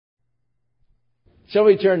Shall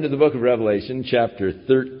we turn to the book of Revelation, chapter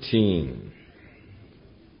 13?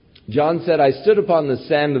 John said, I stood upon the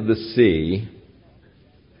sand of the sea,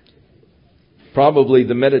 probably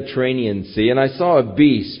the Mediterranean Sea, and I saw a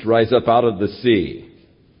beast rise up out of the sea,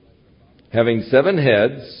 having 7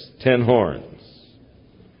 heads, 10 horns.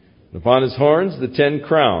 And upon his horns, the 10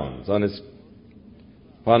 crowns.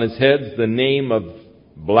 Upon his heads, the name of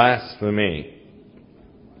blasphemy.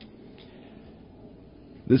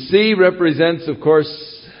 The sea represents, of course,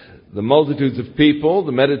 the multitudes of people,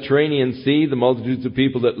 the Mediterranean Sea, the multitudes of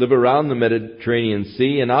people that live around the Mediterranean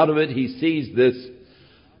Sea. And out of it, he sees this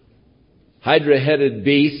hydra-headed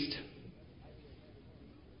beast,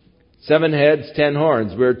 7 heads, 10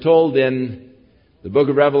 horns. We're told in the book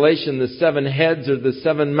of Revelation, the 7 heads are the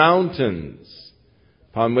 7 mountains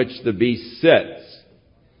upon which the beast sits.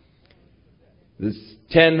 The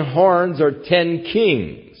 10 horns are 10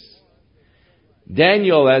 kings.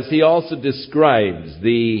 Daniel, as he also describes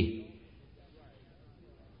the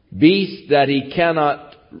beast that he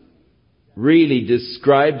cannot really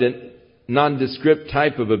describe, a nondescript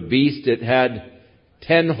type of a beast, it had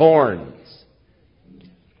 10 horns.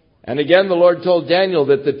 And again, the Lord told Daniel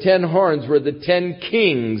that the 10 horns were the 10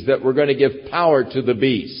 kings that were going to give power to the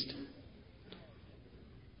beast.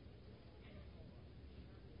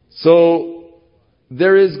 So,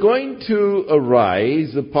 there is going to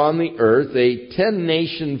arise upon the earth a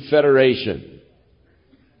 10-nation federation.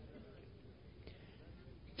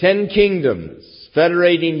 10 kingdoms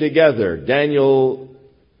federating together. Daniel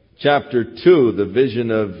chapter 2, the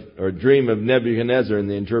vision of, or dream of Nebuchadnezzar and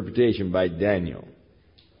the interpretation by Daniel.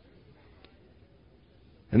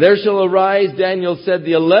 And there shall arise, Daniel said,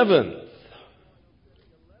 the 11th,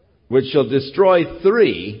 which shall destroy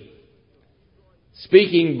 3.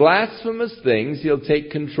 Speaking blasphemous things, he'll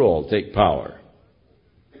take control, take power.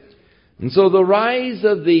 And so the rise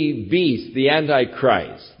of the beast, the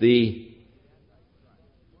Antichrist, the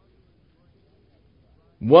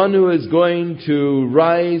one who is going to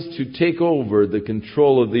rise to take over the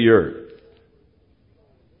control of the earth.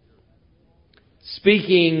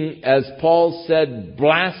 Speaking, as Paul said,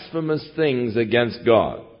 blasphemous things against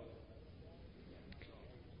God.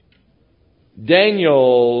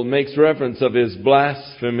 Daniel makes reference of his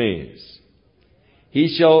blasphemies.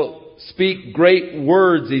 He shall speak great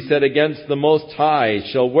words, he said, against the Most High,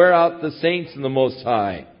 shall wear out the saints in the Most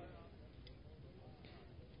High.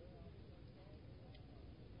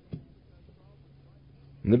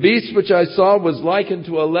 And the beast which I saw was likened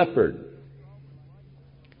to a leopard.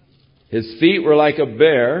 His feet were like a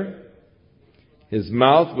bear. His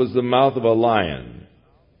mouth was the mouth of a lion.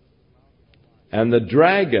 And the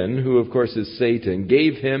dragon, who of course is Satan,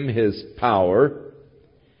 gave him his power,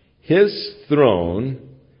 his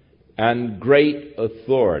throne, and great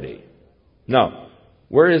authority. Now,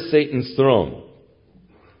 where is Satan's throne?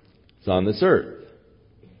 It's on this earth.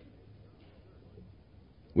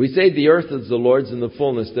 We say the earth is the Lord's and the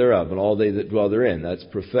fullness thereof, and all they that dwell therein. That's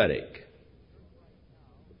prophetic.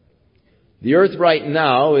 The earth right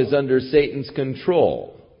now is under Satan's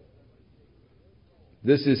control.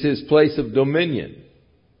 This is his place of dominion.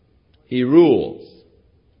 He rules.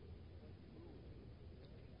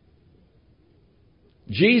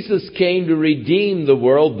 Jesus came to redeem the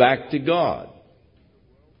world back to God.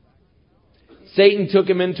 Satan took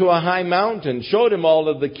him into a high mountain, showed him all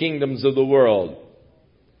of the kingdoms of the world.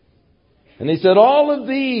 And he said, all of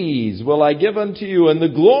these will I give unto you, and the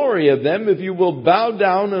glory of them, if you will bow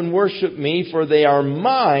down and worship me, for they are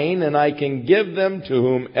mine, and I can give them to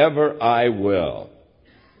whomever I will.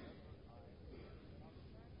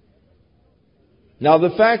 Now,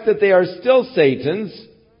 the fact that they are still Satan's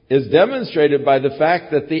is demonstrated by the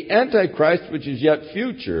fact that the Antichrist, which is yet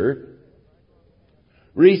future,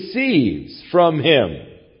 receives from him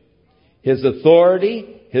his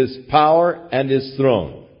authority, his power, and his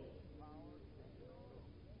throne.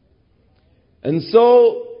 And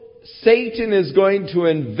so, Satan is going to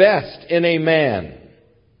invest in a man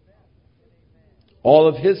all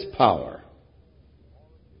of his power,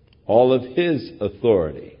 all of his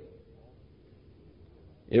authority.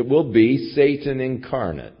 It will be Satan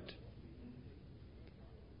incarnate.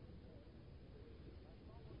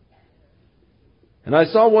 And I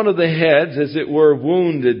saw one of the heads, as it were,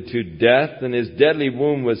 wounded to death, and his deadly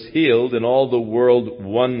wound was healed, and all the world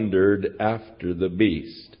wondered after the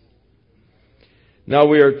beast. Now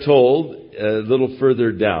we are told, a little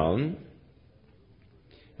further down,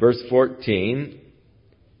 verse 14,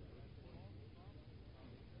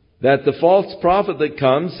 that the false prophet that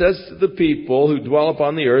comes says to the people who dwell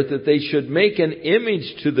upon the earth that they should make an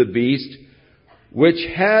image to the beast which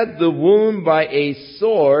had the wound by a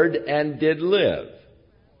sword and did live.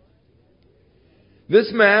 This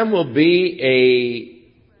man will be a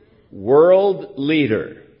world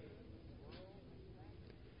leader.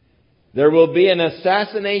 There will be an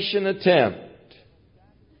assassination attempt,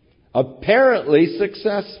 apparently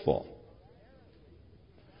successful.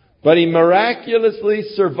 But he miraculously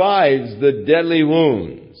survives the deadly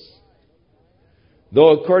wounds.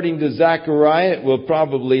 Though according to Zechariah, it will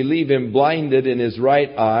probably leave him blinded in his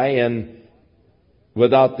right eye and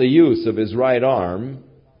without the use of his right arm.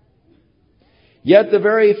 Yet the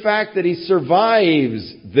very fact that he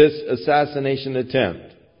survives this assassination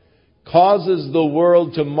attempt causes the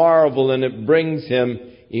world to marvel, and it brings him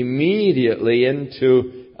immediately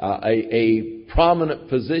into a prominent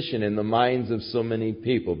position in the minds of so many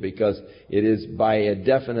people, because it is by a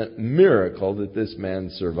definite miracle that this man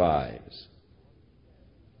survives.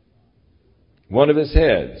 One of his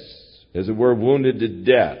heads, as it were, wounded to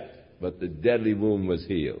death, but the deadly wound was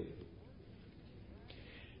healed.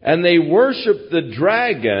 And they worshiped the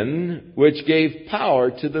dragon, which gave power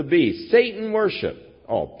to the beast. Satan worshiped.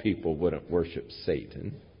 Oh, people wouldn't worship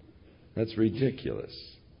Satan. That's ridiculous.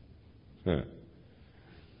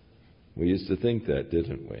 We used to think that,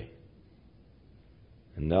 didn't we?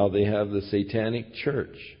 And now they have the satanic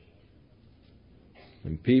church.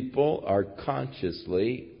 And people are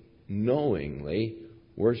consciously, knowingly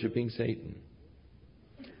worshiping Satan.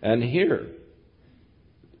 And here,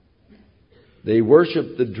 they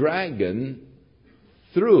worship the dragon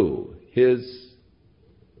through his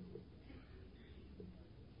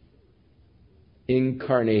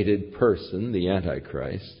incarnated person, the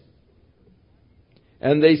Antichrist.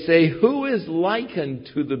 And they say, who is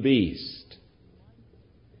likened to the beast?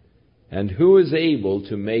 And who is able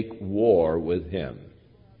to make war with him?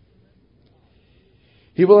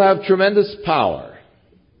 He will have tremendous power,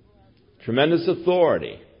 tremendous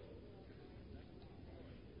authority.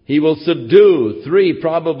 He will subdue three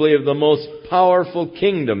probably of the most powerful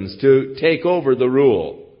kingdoms to take over the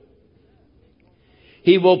rule.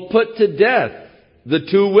 He will put to death the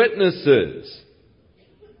two witnesses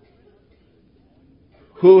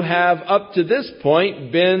who have up to this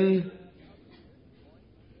point been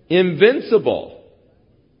invincible.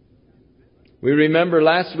 We remember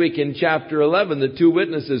last week in chapter 11, the two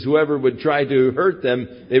witnesses, whoever would try to hurt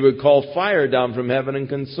them, they would call fire down from heaven and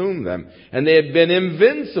consume them. And they had been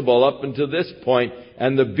invincible up until this point,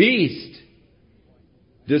 and the beast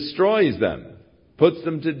destroys them, puts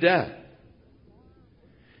them to death.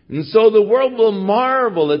 And so the world will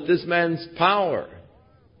marvel at this man's power.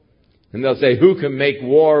 And they'll say, who can make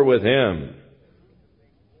war with him?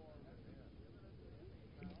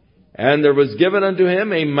 And there was given unto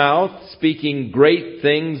him a mouth speaking great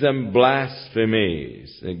things and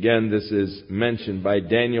blasphemies. Again, this is mentioned by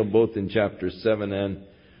Daniel both in chapter 7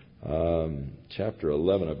 and chapter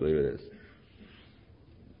 11, I believe it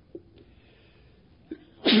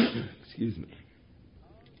is. Excuse me.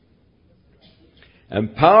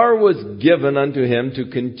 And power was given unto him to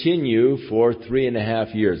continue for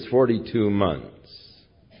 3.5 years, 42 months.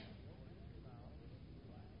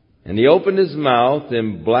 And he opened his mouth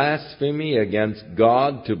in blasphemy against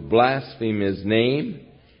God, to blaspheme his name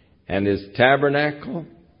and his tabernacle,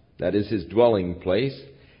 that is his dwelling place,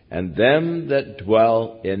 and them that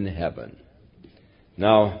dwell in heaven.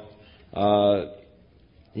 Now,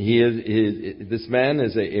 this man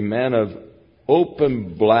is a man of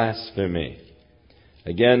open blasphemy.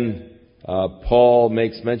 Again, Paul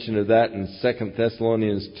makes mention of that in 2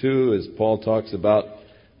 Thessalonians 2, as Paul talks about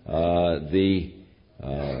the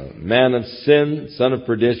man of sin, son of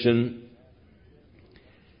perdition.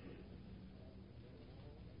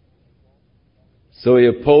 So he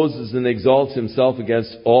opposes and exalts himself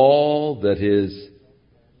against all that is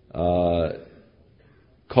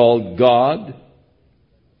called God,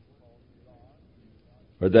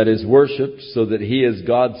 or that is worshipped, so that he as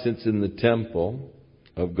God sits in the temple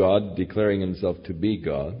of God, declaring himself to be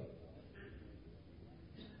God.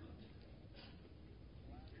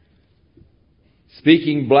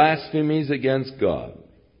 Speaking blasphemies against God.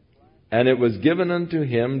 And it was given unto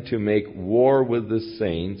him to make war with the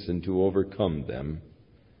saints and to overcome them.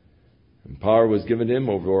 And power was given him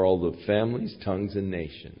over all the families, tongues, and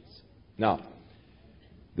nations. Now,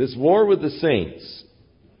 this war with the saints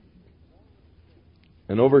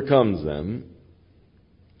and overcomes them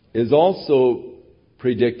is also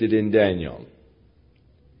predicted in Daniel.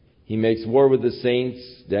 He makes war with the saints,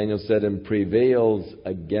 Daniel said, and prevails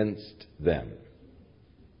against them.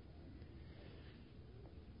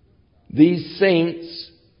 These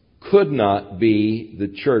saints could not be the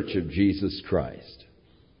church of Jesus Christ.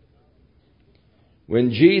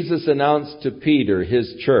 When Jesus announced to Peter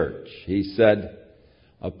his church, he said,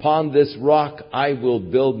 Upon this rock I will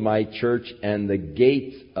build my church, and the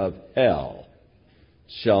gates of hell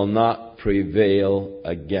shall not prevail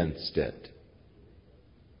against it.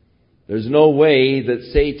 There's no way that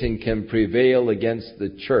Satan can prevail against the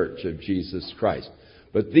church of Jesus Christ.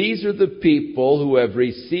 But these are the people who have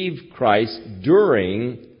received Christ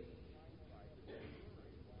during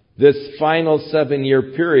this final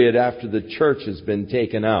 7-year period after the church has been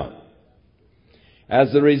taken out.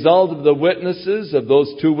 As a result of the witnesses, of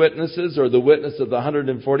those 2 witnesses, or the witness of the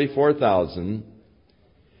 144,000,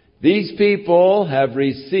 these people have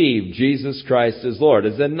received Jesus Christ as Lord,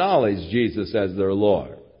 has acknowledged Jesus as their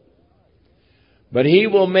Lord. But He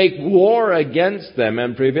will make war against them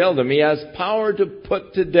and prevail them. He has power to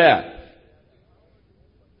put to death.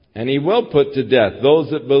 And He will put to death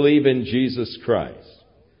those that believe in Jesus Christ.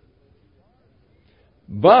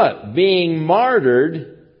 But being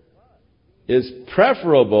martyred is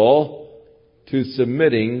preferable to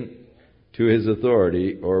submitting to His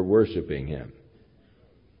authority or worshiping Him.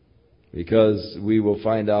 Because we will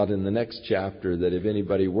find out in the next chapter that if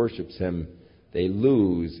anybody worships Him, they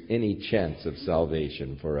lose any chance of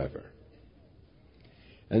salvation forever.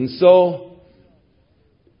 And so,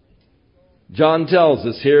 John tells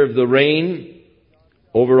us here of the reign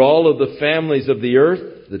over all of the families of the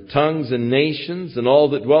earth, the tongues and nations, and all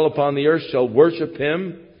that dwell upon the earth shall worship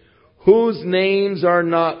Him, whose names are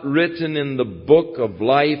not written in the book of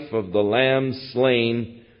life of the Lamb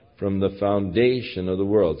slain from the foundation of the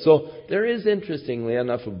world. So there is, interestingly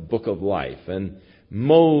enough, a book of life. And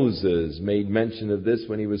Moses made mention of this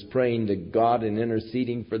when he was praying to God and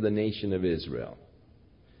interceding for the nation of Israel.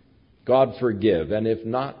 God forgive. And if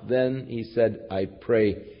not, then he said, I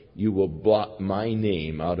pray you will blot my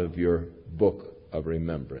name out of your book of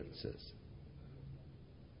remembrances.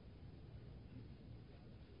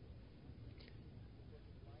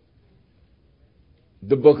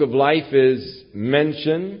 The book of life is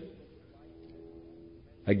mentioned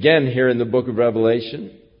again here in the book of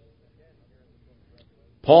Revelation.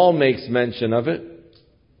 Paul makes mention of it.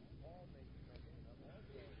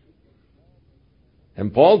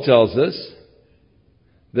 And Paul tells us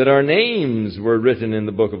that our names were written in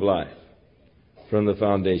the book of life from the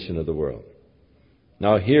foundation of the world.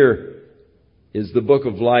 Now here is the book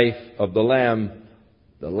of life of the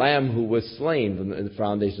Lamb who was slain from the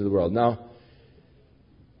foundation of the world. Now,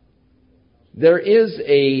 there is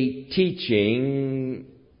a teaching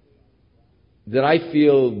that I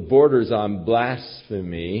feel borders on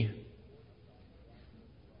blasphemy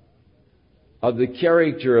of the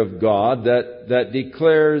character of God that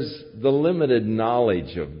declares the limited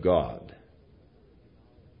knowledge of God.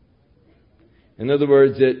 In other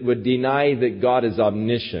words, it would deny that God is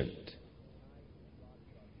omniscient,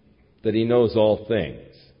 that He knows all things.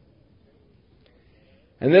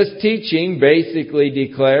 And this teaching basically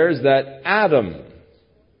declares that Adam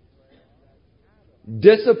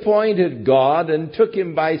disappointed God and took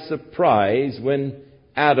Him by surprise when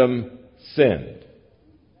Adam sinned.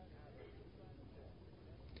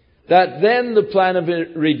 That then the plan of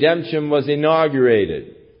redemption was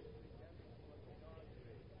inaugurated.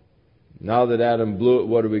 Now that Adam blew it,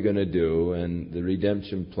 what are we going to do? And the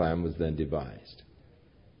redemption plan was then devised.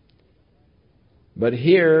 But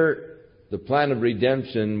here, the plan of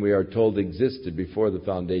redemption, we are told, existed before the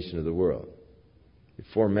foundation of the world,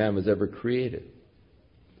 before man was ever created.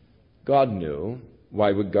 God knew.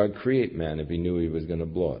 Why would God create man if He knew He was going to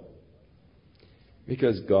blow it?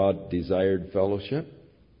 Because God desired fellowship.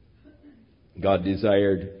 God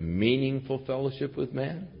desired meaningful fellowship with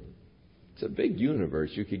man. It's a big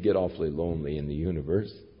universe. You could get awfully lonely in the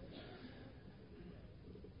universe.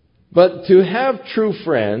 But to have true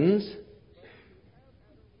friends,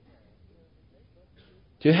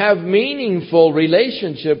 to have meaningful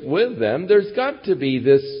relationship with them, there's got to be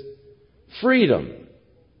this freedom.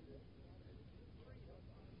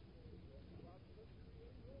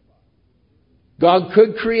 God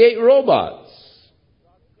could create robots.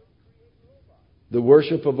 The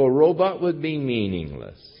worship of a robot would be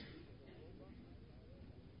meaningless.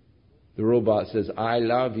 The robot says, I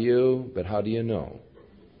love you, but how do you know?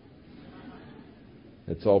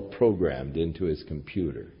 It's all programmed into his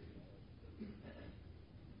computer.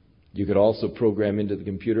 You could also program into the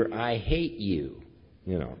computer, I hate you.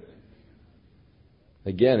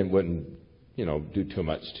 Again, it wouldn't, do too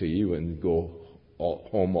much to you and go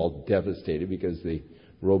home all devastated because the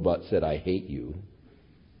robot said, I hate you.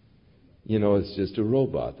 It's just a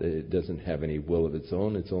robot. It doesn't have any will of its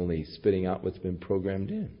own. It's only spitting out what's been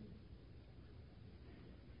programmed in.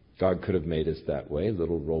 God could have made us that way,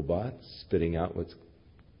 little robots spitting out what's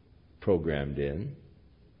programmed in.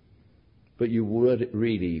 But you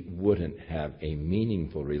really wouldn't have a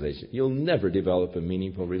meaningful relationship. You'll never develop a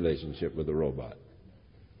meaningful relationship with a robot.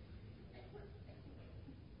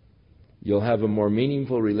 You'll have a more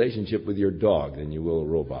meaningful relationship with your dog than you will a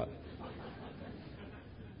robot.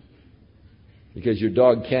 Because your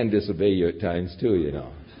dog can disobey you at times too, you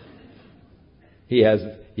know. He has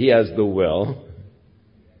the will.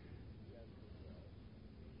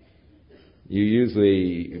 You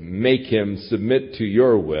usually make him submit to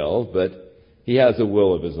your will, but he has a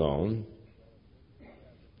will of his own.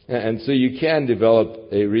 And so you can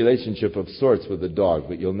develop a relationship of sorts with a dog,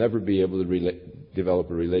 but you'll never be able to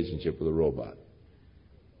develop a relationship with a robot.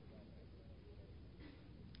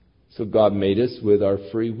 So God made us with our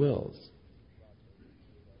free wills,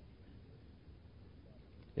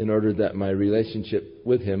 in order that my relationship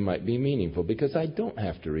with Him might be meaningful. Because I don't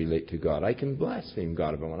have to relate to God. I can blaspheme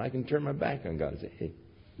God if I want. I can turn my back on God and say, hey,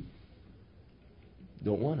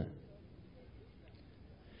 don't want it.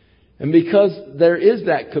 And because there is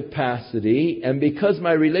that capacity, and because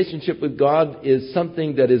my relationship with God is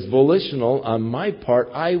something that is volitional on my part,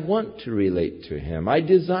 I want to relate to Him. I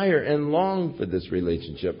desire and long for this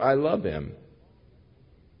relationship. I love Him.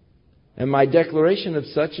 And my declaration of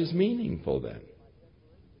such is meaningful then.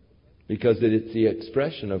 Because it's the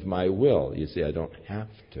expression of my will. You see, I don't have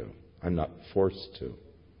to. I'm not forced to.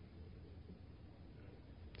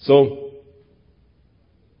 So,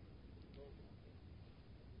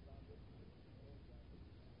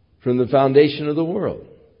 from the foundation of the world,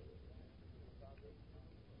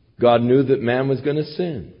 God knew that man was going to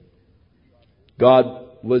sin. God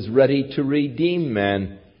was ready to redeem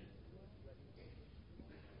man,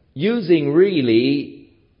 using really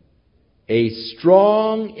a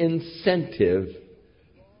strong incentive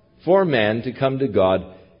for man to come to God,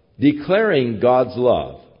 declaring God's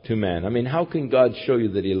love to man. I mean, how can God show you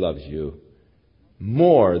that He loves you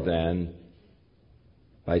more than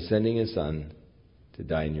by sending His Son to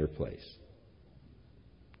die in your place?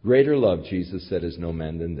 Greater love, Jesus said, is no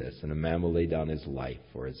man than this, and a man will lay down his life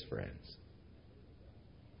for his friends.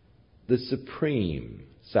 The supreme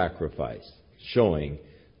sacrifice, showing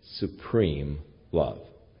supreme love.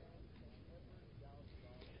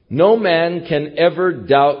 No man can ever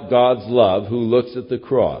doubt God's love who looks at the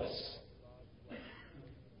cross.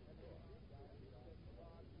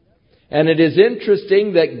 And it is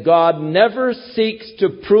interesting that God never seeks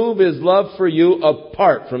to prove His love for you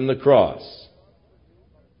apart from the cross.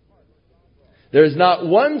 There's not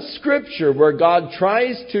one scripture where God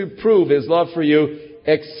tries to prove His love for you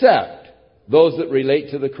except those that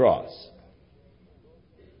relate to the cross.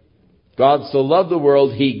 God so loved the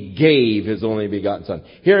world, He gave His only begotten Son.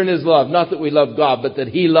 Here in His love, not that we love God, but that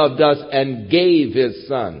He loved us and gave His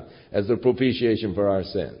Son as the propitiation for our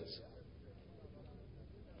sins.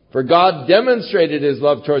 For God demonstrated His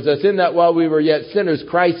love towards us in that while we were yet sinners,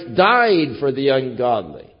 Christ died for the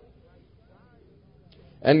ungodly.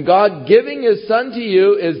 And God giving His Son to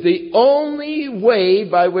you is the only way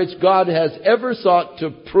by which God has ever sought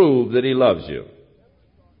to prove that He loves you.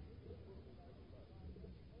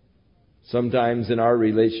 Sometimes in our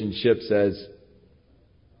relationships, as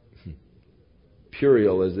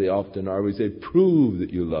puerile as they often are, we say, prove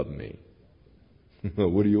that you love me.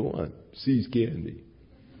 What do you want? See's candy.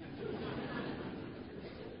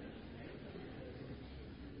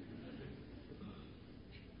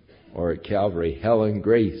 Or at Calvary, Helen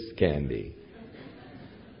Grace candy.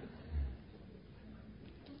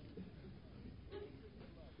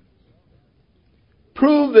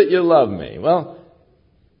 Prove that you love me. Well,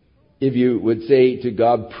 if you would say to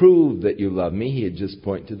God, prove that you love me, He'd just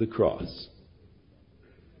point to the cross.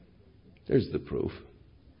 There's the proof.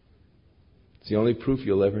 It's the only proof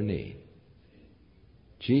you'll ever need.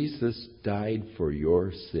 Jesus died for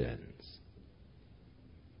your sins.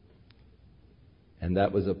 And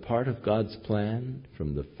that was a part of God's plan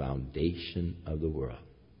from the foundation of the world.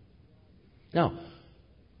 Now,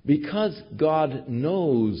 because God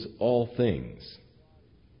knows all things,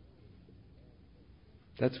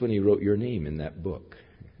 that's when He wrote your name in that book.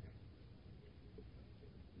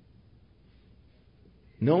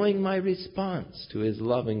 Knowing my response to His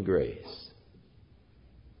love and grace,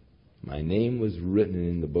 my name was written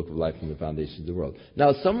in the book of life from the foundation of the world.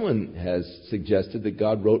 Now, someone has suggested that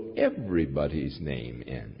God wrote everybody's name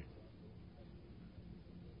in.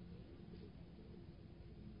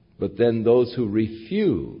 But then those who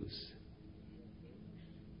refuse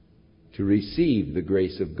to receive the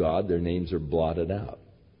grace of God, their names are blotted out.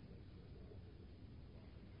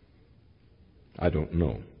 I don't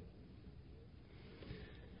know.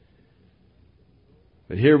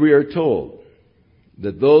 But here we are told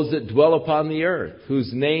that those that dwell upon the earth,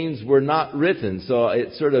 whose names were not written. So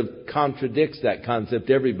it sort of contradicts that concept.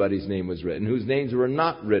 Everybody's name was written, whose names were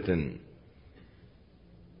not written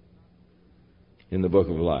in the book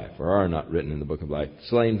of life, or are not written in the book of life,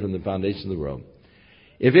 slain from the foundation of the world.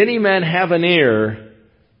 If any man have an ear,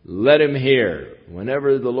 let him hear.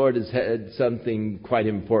 Whenever the Lord has had something quite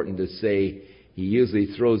important to say, He usually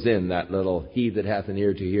throws in that little, he that hath an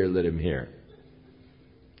ear to hear, let him hear.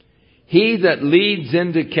 He that leads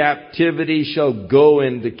into captivity shall go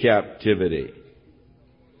into captivity.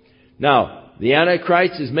 Now, the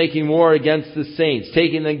Antichrist is making war against the saints,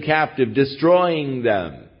 taking them captive, destroying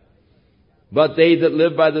them. But they that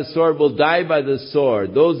live by the sword will die by the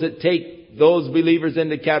sword. Those that take those believers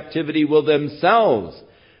into captivity will themselves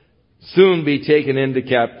soon be taken into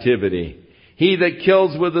captivity. He that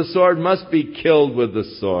kills with the sword must be killed with the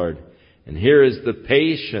sword. And here is the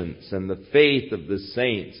patience and the faith of the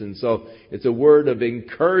saints. And so it's a word of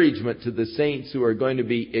encouragement to the saints who are going to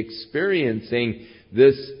be experiencing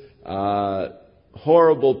this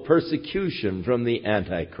horrible persecution from the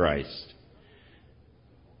Antichrist.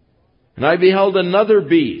 And I beheld another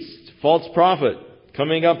beast, false prophet,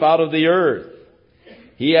 coming up out of the earth.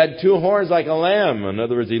 He had two horns like a lamb. In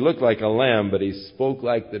other words, he looked like a lamb, but he spoke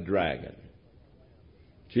like the dragon.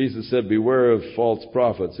 Jesus said, beware of false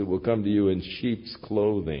prophets who will come to you in sheep's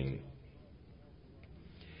clothing.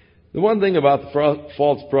 The one thing about the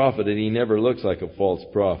false prophet is he never looks like a false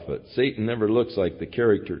prophet. Satan never looks like the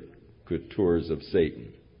caricatures of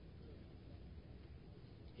Satan.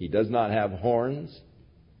 He does not have horns,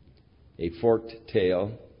 a forked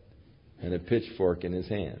tail, and a pitchfork in his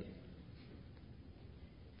hand.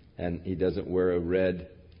 And he doesn't wear a red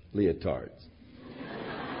leotard.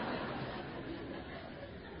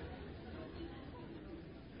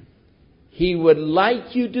 He would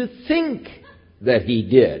like you to think that he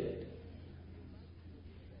did.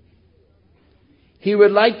 He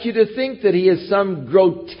would like you to think that he is some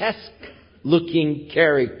grotesque-looking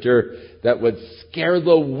character that would scare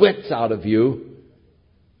the wits out of you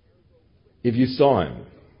if you saw him.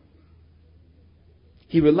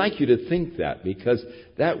 He would like you to think that, because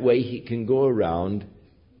that way he can go around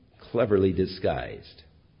cleverly disguised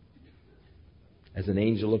as an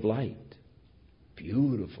angel of light.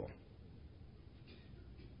 Beautiful.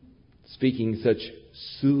 Speaking such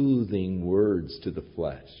soothing words to the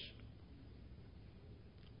flesh.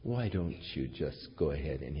 Why don't you just go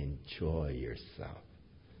ahead and enjoy yourself?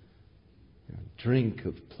 Drink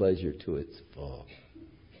of pleasure to its full.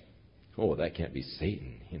 Oh, that can't be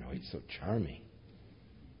Satan. He's so charming.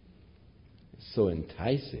 So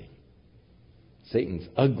enticing. Satan's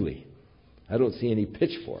ugly. I don't see any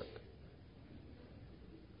pitchfork.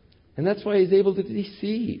 And that's why he's able to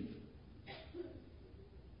deceive.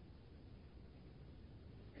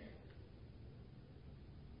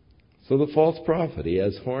 So the false prophet, he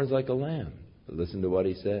has horns like a lamb. But listen to what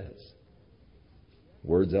he says.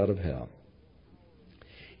 Words out of hell.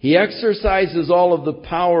 He exercises all of the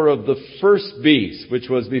power of the first beast, which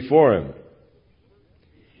was before him.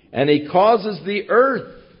 And he causes the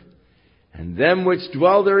earth and them which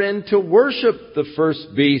dwell therein to worship the first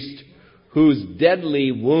beast, whose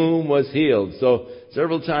deadly womb was healed. So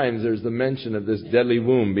several times there's the mention of this deadly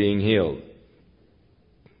womb being healed.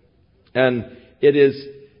 And it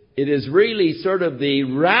is really sort of the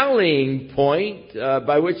rallying point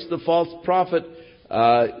by which the false prophet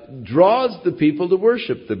draws the people to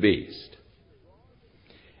worship the beast.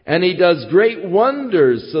 And he does great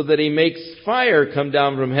wonders so that he makes fire come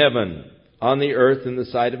down from heaven on the earth in the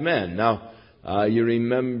sight of men. Now, you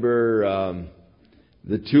remember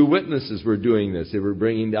the two witnesses were doing this. They were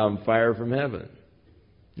bringing down fire from heaven.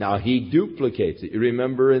 Now, he duplicates it. You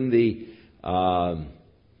remember in the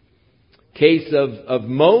case of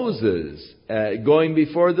Moses going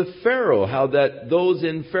before the Pharaoh, how that those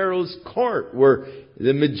in Pharaoh's court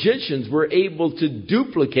the magicians were able to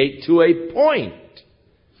duplicate to a point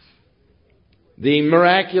the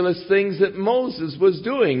miraculous things that Moses was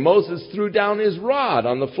doing. Moses threw down his rod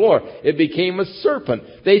on the floor. It became a serpent.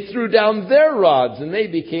 They threw down their rods and they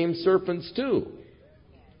became serpents too.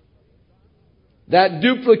 That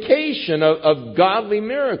duplication of godly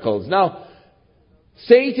miracles. Now,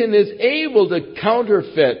 Satan is able to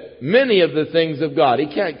counterfeit many of the things of God.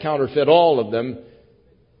 He can't counterfeit all of them,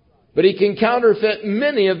 but he can counterfeit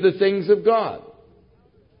many of the things of God.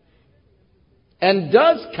 And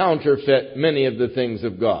does counterfeit many of the things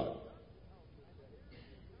of God.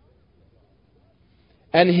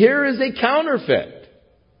 And here is a counterfeit.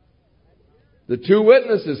 The two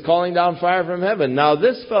witnesses calling down fire from heaven. Now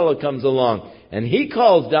this fellow comes along and he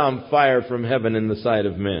calls down fire from heaven in the sight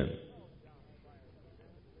of men.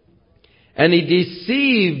 And he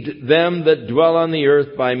deceived them that dwell on the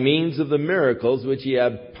earth by means of the miracles which he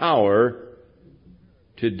had power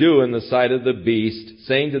to do in the sight of the beast,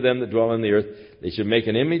 saying to them that dwell on the earth, they should make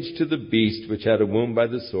an image to the beast which had a wound by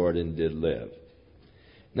the sword and did live.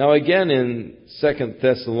 Now again in 2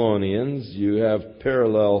 Thessalonians, you have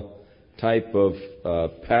parallel type of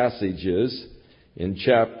passages in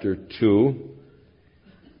chapter 2.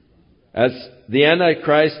 As the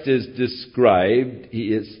Antichrist is described,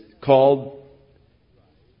 he is called,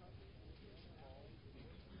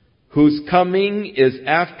 whose coming is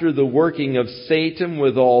after the working of Satan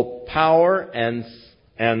with all power and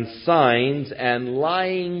signs and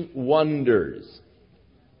lying wonders,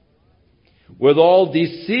 with all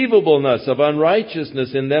deceivableness of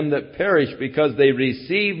unrighteousness in them that perish, because they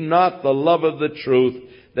receive not the love of the truth,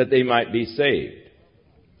 that they might be saved.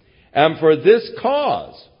 And for this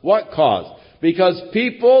cause, what cause? Because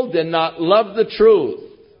people did not love the truth.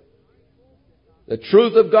 The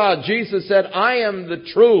truth of God. Jesus said, I am the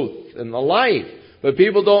truth and the life. But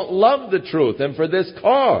people don't love the truth. And for this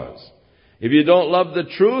cause, if you don't love the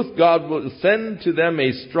truth, God will send to them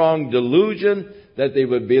a strong delusion that they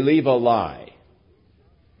would believe a lie.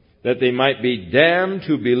 That they might be damned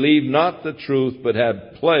who believe not the truth, but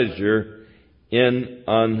have pleasure in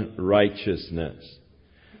unrighteousness.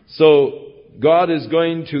 So God is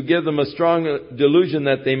going to give them a strong delusion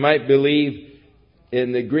that they might believe.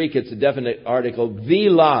 In the Greek, it's a definite article, the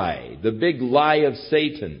lie, the big lie of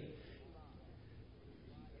Satan,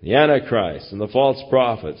 the Antichrist and the false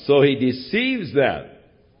prophet. So he deceives them.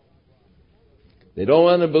 They don't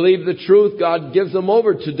want to believe the truth. God gives them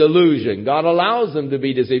over to delusion. God allows them to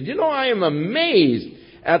be deceived. You know, I am amazed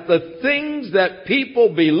at the things that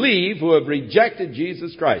people believe who have rejected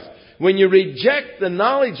Jesus Christ. When you reject the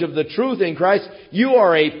knowledge of the truth in Christ, you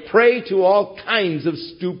are a prey to all kinds of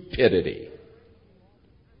stupidity.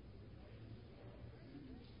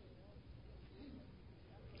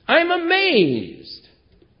 I'm amazed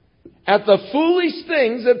at the foolish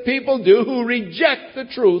things that people do who reject the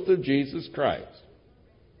truth of Jesus Christ.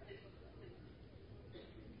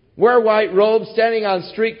 Wear white robes, standing on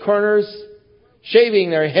street corners, shaving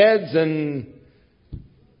their heads and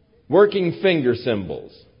working finger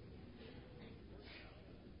symbols.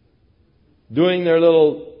 Doing their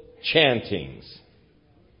little chantings.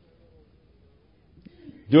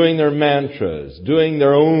 Doing their mantras. Doing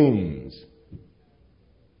their ohms.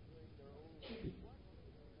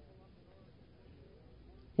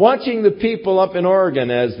 Watching the people up in Oregon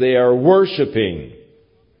as they are worshiping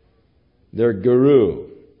their guru.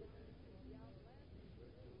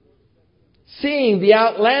 Seeing the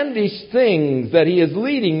outlandish things that he is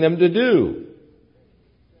leading them to do.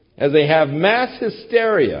 As they have mass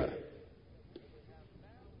hysteria.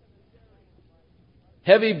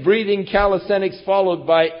 Heavy breathing calisthenics followed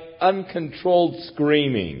by uncontrolled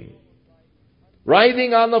screaming.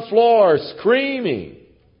 Writhing on the floor, screaming.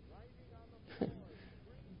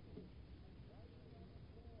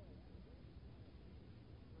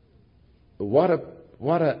 What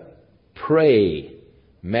a prey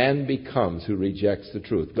man becomes who rejects the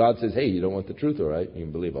truth. God says, hey, you don't want the truth, all right? You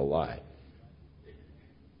can believe a lie.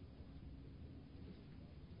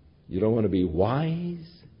 You don't want to be wise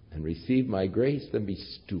and receive my grace, then be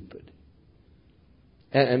stupid.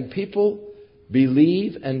 And people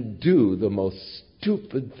believe and do the most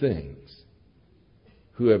stupid things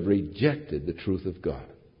who have rejected the truth of God.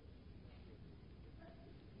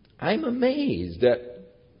 I'm amazed at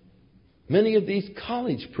many of these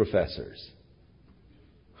college professors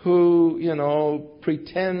who,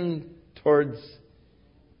 pretend towards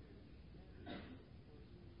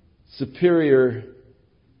superior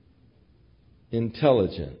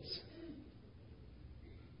intelligence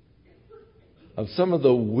of some of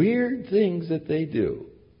the weird things that they do.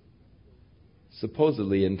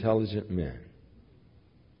 Supposedly intelligent men.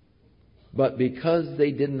 But because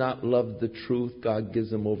they did not love the truth, God gives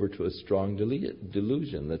them over to a strong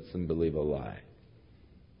delusion, lets them believe a lie.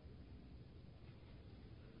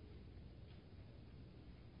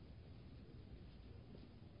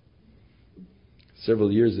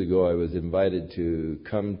 Several years ago, I was invited to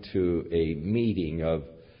come to a meeting of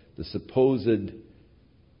the supposed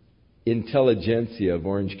intelligentsia of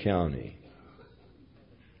Orange County.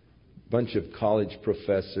 A bunch of college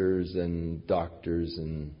professors and doctors,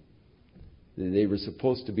 and they were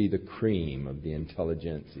supposed to be the cream of the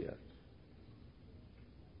intelligentsia.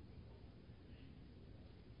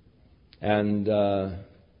 And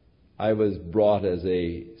I was brought as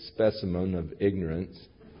a specimen of ignorance.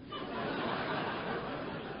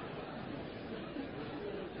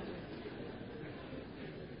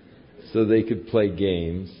 So they could play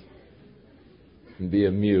games and be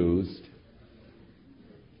amused.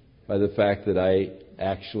 by the fact that I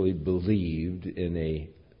actually believed in a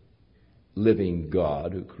living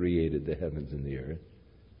God who created the heavens and the earth.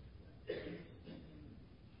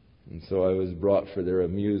 And so I was brought for their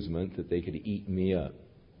amusement that they could eat me up.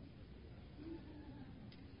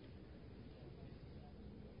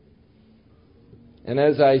 And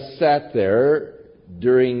as I sat there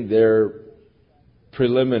during their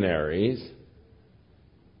preliminaries,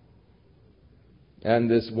 and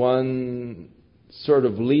this one sort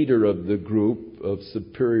of leader of the group of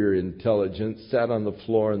superior intelligence sat on the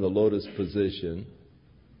floor in the lotus position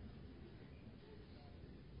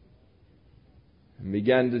and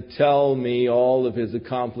began to tell me all of his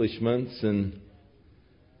accomplishments and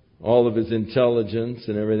all of his intelligence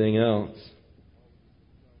and everything else.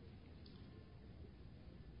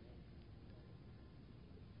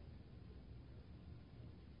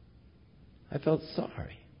 I felt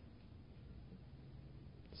sorry.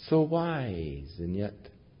 So wise and yet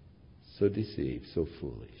so deceived, so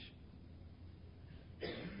foolish.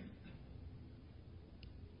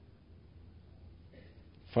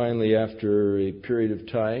 Finally, after a period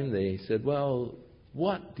of time, they said, "Well,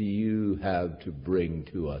 what do you have to bring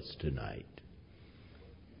to us tonight?"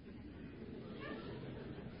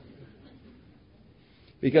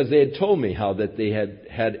 Because they had told me how that they had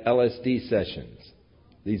had LSD sessions,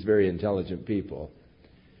 these very intelligent people.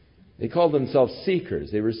 They called themselves seekers.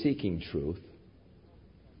 They were seeking truth.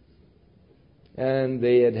 And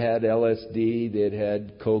they had had LSD, they had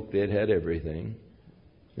had coke, they had had everything.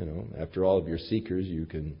 You know, after all, if you're seekers, you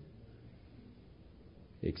can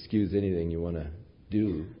excuse anything you want to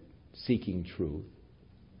do, seeking truth.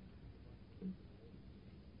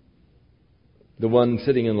 The one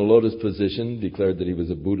sitting in the lotus position declared that he was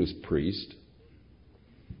a Buddhist priest.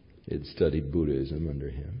 He had studied Buddhism under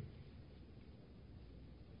him.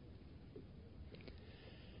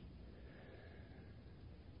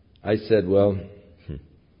 I said, "Well,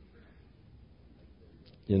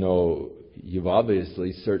 you know, you've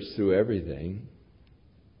obviously searched through everything,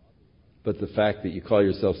 but the fact that you call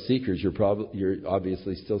yourself seekers, you're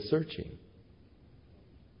obviously still searching."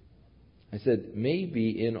 I said,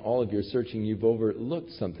 "Maybe in all of your searching you've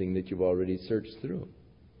overlooked something that you've already searched through."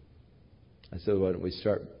 I said, "Why don't we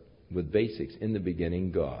start with basics? In the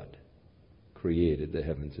beginning, God created the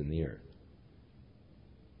heavens and the earth."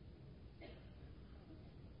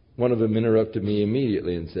 One of them interrupted me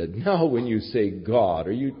immediately and said, "Now, when you say God,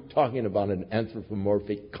 are you talking about an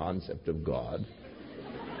anthropomorphic concept of God?"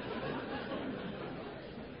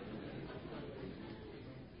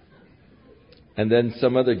 And then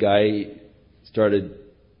some other guy started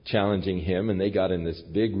challenging him, and they got in this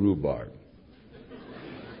big rhubarb.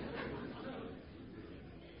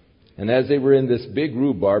 And as they were in this big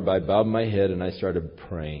rhubarb, I bowed my head and I started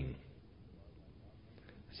praying.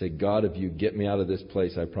 I said, "God, if you get me out of this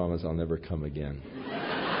place, I promise I'll never come again."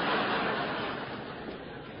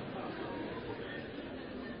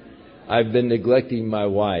 I've been neglecting my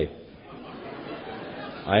wife.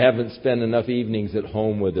 I haven't spent enough evenings at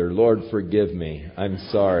home with her. Lord, forgive me. I'm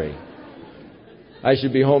sorry. I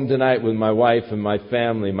should be home tonight with my wife and my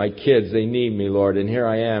family, my kids. They need me, Lord. And here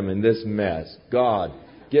I am in this mess. God,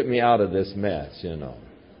 get me out of this mess, you know.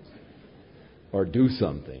 Or do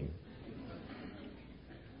something.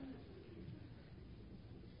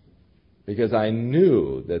 Because I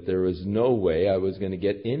knew that there was no way I was going to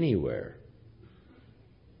get anywhere.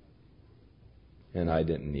 And I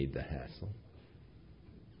didn't need the hassle.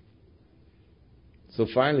 So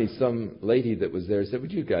finally, some lady that was there said,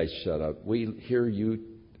 "Would you guys shut up? We hear you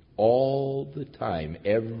all the time.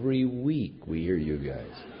 Every week we hear you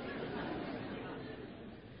guys.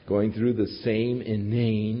 Going through the same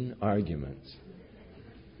inane arguments.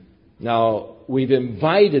 Now, we've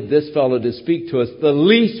invited this fellow to speak to us. The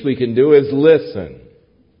least we can do is listen."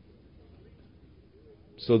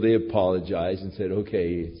 So they apologized and said,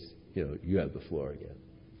 "Okay, you have the floor again."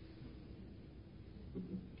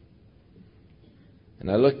 And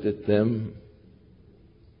I looked at them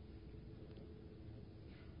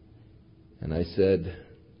and I said,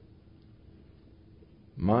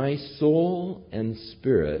 "My soul and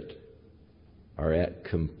spirit are at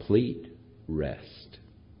complete rest.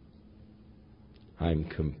 I'm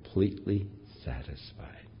completely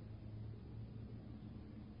satisfied."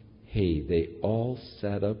 Hey, they all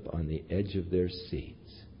sat up on the edge of their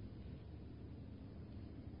seats.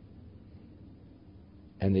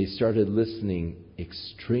 And they started listening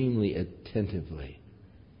extremely attentively,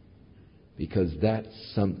 because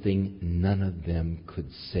that's something none of them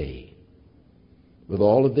could say. With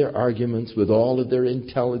all of their arguments, with all of their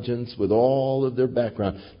intelligence, with all of their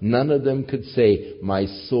background, none of them could say, "My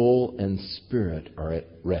soul and spirit are at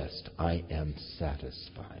rest. I am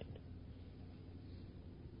satisfied."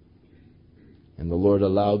 And the Lord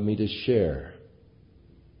allowed me to share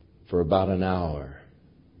for about an hour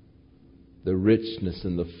the richness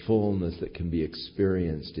and the fullness that can be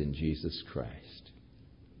experienced in Jesus Christ.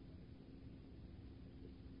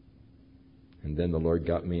 And then the Lord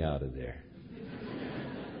got me out of there.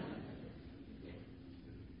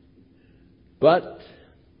 But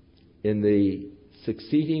in the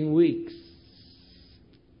succeeding weeks,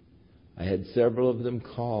 I had several of them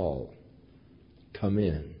come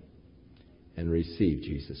in and receive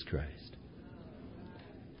Jesus Christ.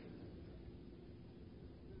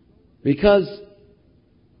 Because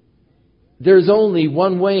there's only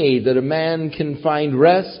one way that a man can find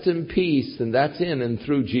rest and peace, and that's in and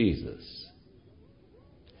through Jesus.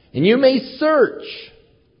 And you may search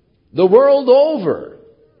the world over,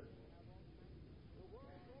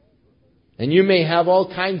 and you may have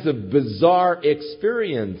all kinds of bizarre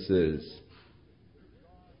experiences,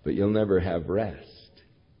 but you'll never have rest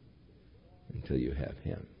until you have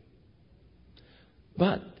Him.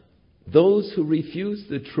 But those who refuse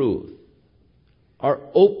the truth are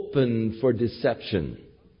open for deception.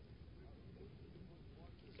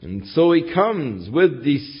 And so he comes with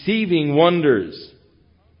deceiving wonders.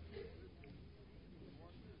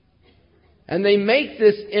 And they make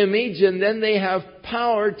this image, and then they have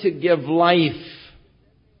power to give life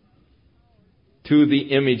to the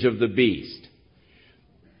image of the beast.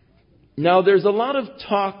 Now, there's a lot of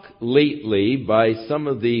talk lately by some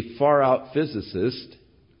of the far-out physicists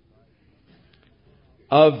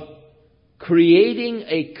of creating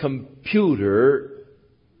a computer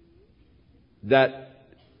that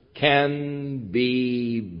can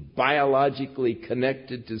be biologically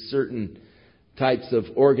connected to certain types of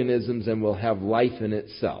organisms and will have life in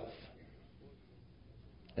itself.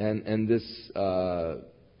 And this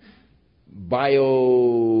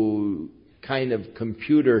bio kind of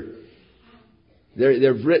computer,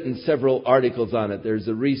 they've written several articles on it. There's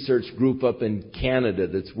a research group up in Canada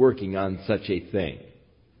that's working on such a thing.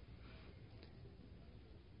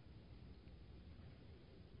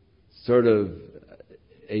 Sort of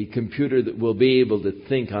a computer that will be able to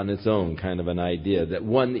think on its own, kind of an idea, that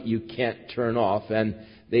one that you can't turn off. And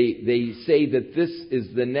they say that this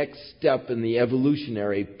is the next step in the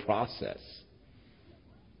evolutionary process.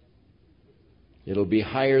 It'll be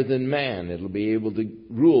higher than man. It'll be able to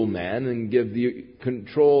rule man and give the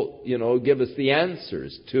control, give us the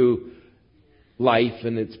answers to life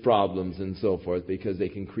and its problems and so forth, because they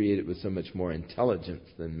can create it with so much more intelligence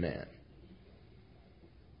than man.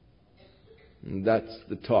 And that's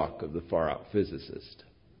the talk of the far-out physicist.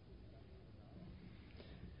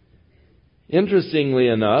 Interestingly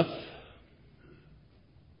enough,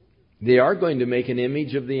 they are going to make an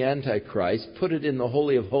image of the Antichrist, put it in the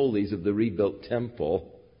Holy of Holies of the rebuilt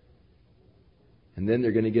temple, and then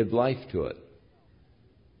they're going to give life to it.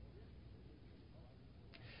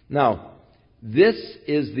 Now, this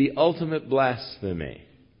is the ultimate blasphemy.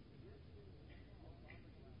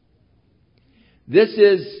 This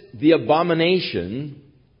is the abomination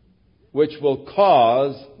which will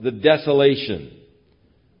cause the desolation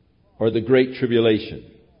or the great tribulation.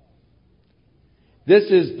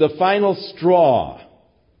 This is the final straw.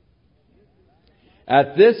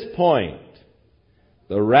 At this point,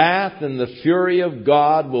 the wrath and the fury of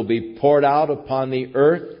God will be poured out upon the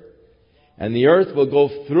earth, and the earth will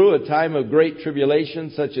go through a time of great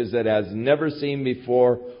tribulation such as it has never seen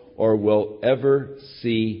before or will ever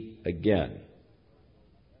see again.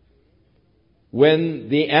 When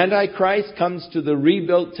the Antichrist comes to the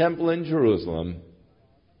rebuilt temple in Jerusalem,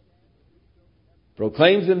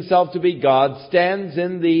 proclaims himself to be God, stands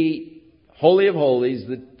in the Holy of Holies,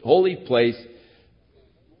 the holy place,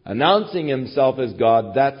 announcing himself as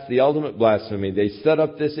God, that's the ultimate blasphemy. They set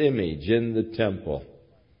up this image in the temple.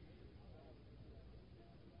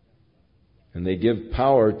 And they give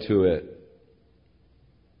power to it.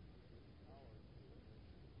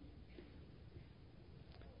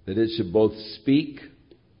 That it should both speak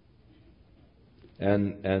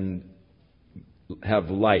and have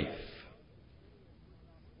life.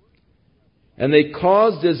 And they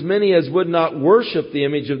caused as many as would not worship the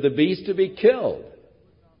image of the beast to be killed.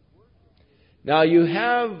 Now you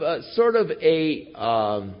have sort of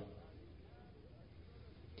a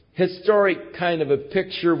historic kind of a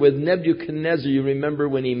picture with Nebuchadnezzar. You remember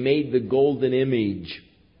when he made the golden image,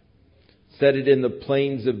 set it in the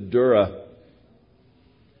plains of Dura,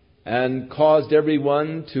 and caused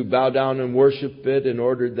everyone to bow down and worship it, and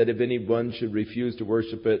ordered that if anyone should refuse to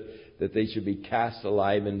worship it, that they should be cast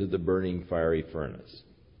alive into the burning fiery furnace.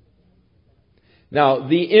 Now,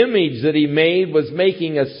 the image that he made was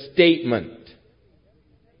making a statement.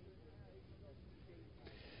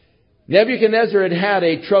 Nebuchadnezzar had had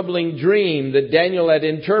a troubling dream that Daniel had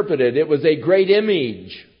interpreted. It was a great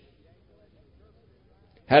image.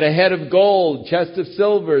 Had a head of gold, chest of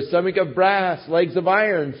silver, stomach of brass, legs of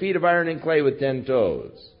iron, feet of iron and clay with 10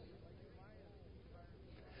 toes.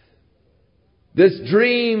 This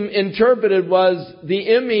dream interpreted was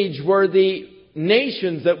the image were the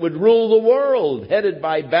nations that would rule the world, headed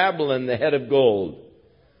by Babylon, the head of gold,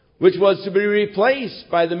 which was to be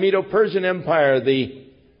replaced by the Medo-Persian Empire, the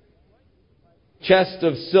chest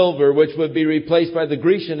of silver, which would be replaced by the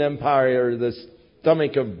Grecian Empire, the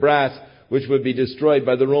stomach of brass, which would be destroyed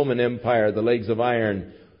by the Roman Empire, the legs of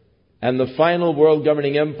iron, and the final world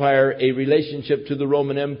governing empire, a relationship to the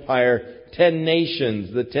Roman Empire, 10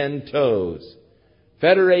 nations, the 10 toes,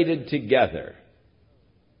 federated together.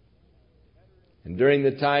 And during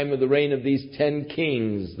the time of the reign of these 10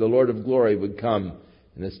 kings, the Lord of glory would come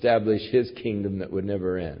and establish His kingdom that would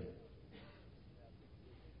never end.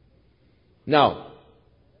 Now,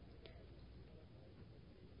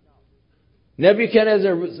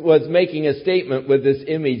 Nebuchadnezzar was making a statement with this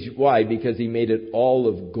image. Why? Because he made it all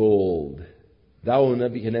of gold. Thou, O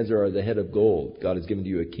Nebuchadnezzar, are the head of gold. God has given to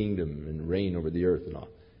you a kingdom and reign over the earth and all.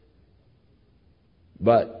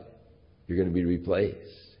 But you're going to be replaced.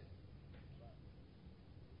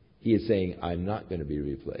 He is saying, I'm not going to be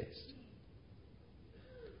replaced.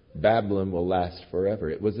 Babylon will last forever.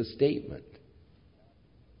 It was a statement.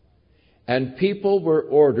 And people were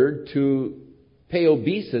ordered to pay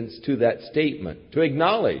obeisance to that statement, to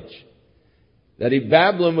acknowledge that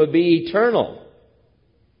Babylon would be eternal.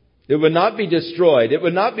 It would not be destroyed. It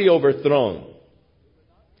would not be overthrown.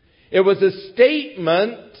 It was a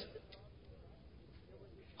statement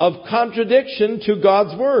of contradiction to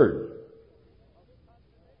God's Word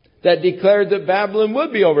that declared that Babylon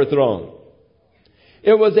would be overthrown.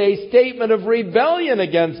 It was a statement of rebellion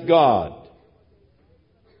against God.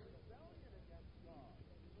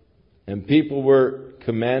 And people were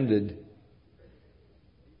commanded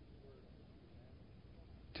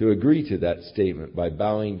to agree to that statement by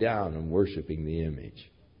bowing down and worshiping the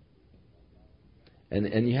image.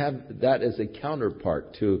 And you have that as a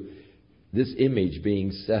counterpart to this image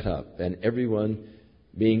being set up and everyone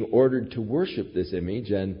being ordered to worship this image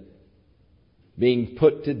and being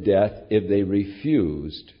put to death if they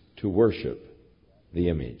refused to worship the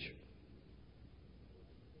image.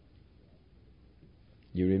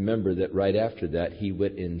 You remember that right after that, he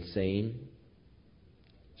went insane.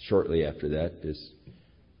 Shortly after that,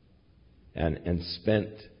 and spent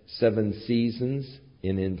 7 seasons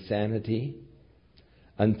in insanity.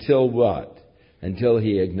 Until what? Until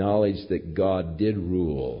he acknowledged that God did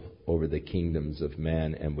rule over the kingdoms of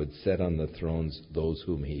man and would set on the thrones those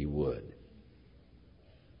whom He would.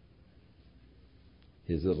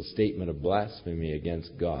 His little statement of blasphemy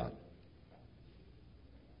against God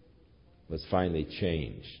was finally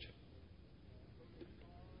changed.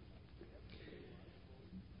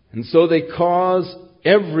 And so they cause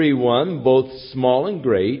everyone, both small and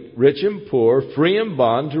great, rich and poor, free and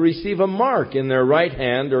bond, to receive a mark in their right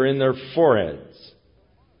hand or in their foreheads.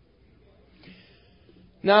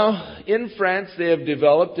 Now, in France, they have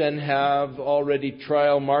developed and have already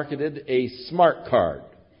trial marketed a smart card.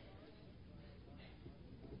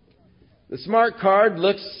 The smart card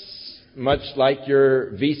looks much like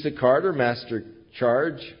your Visa card or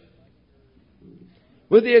MasterCard,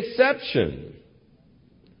 with the exception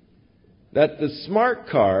that the smart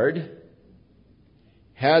card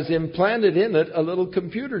has implanted in it a little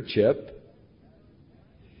computer chip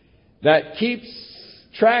that keeps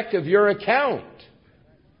track of your account.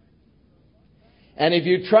 And if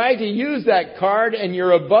you try to use that card and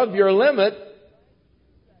you're above your limit,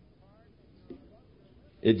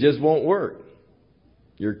 it just won't work.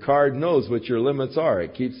 Your card knows what your limits are.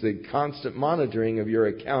 It keeps the constant monitoring of your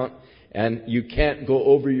account, and you can't go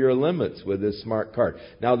over your limits with this smart card.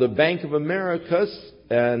 Now, the Bank of America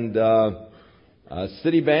and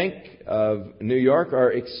Citibank of New York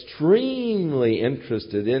are extremely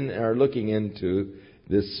interested in, are looking into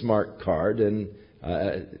this smart card, and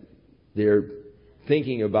they're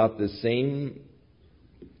thinking about the same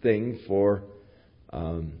thing for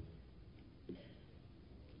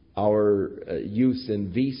our use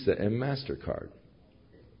in Visa and MasterCard.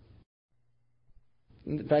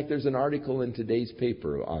 In fact, there's an article in today's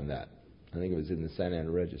paper on that. I think it was in the Santa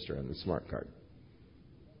Ana Register on the smart card.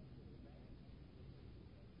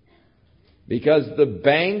 Because the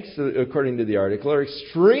banks, according to the article, are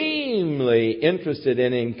extremely interested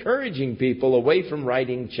in encouraging people away from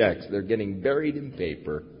writing checks. They're getting buried in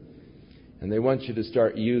paper. And they want you to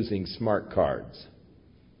start using smart cards.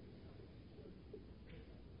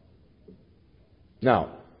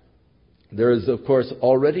 Now, There is, of course,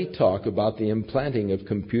 already talk about the implanting of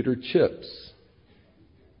computer chips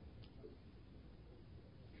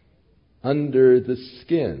under the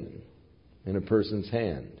skin in a person's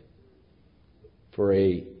hand for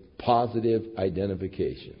a positive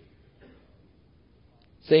identification.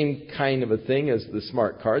 Same kind of a thing as the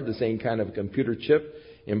smart card, the same kind of a computer chip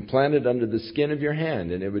implanted under the skin of your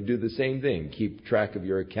hand, and it would do the same thing. Keep track of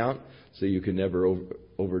your account so you can never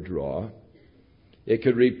overdraw. It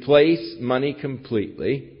could replace money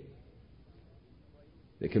completely.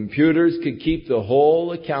 The computers could keep the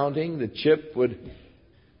whole accounting. The chip would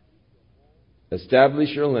establish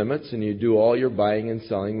your limits, and you do all your buying and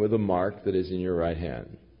selling with a mark that is in your right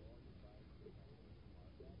hand.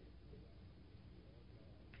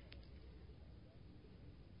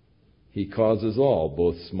 He causes all,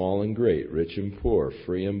 both small and great, rich and poor,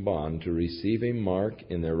 free and bond, to receive a mark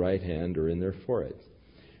in their right hand or in their foreheads.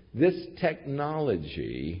 This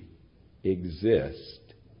technology exists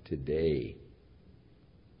today.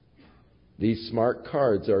 These smart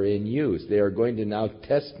cards are in use. They are going to now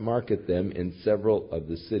test market them in several of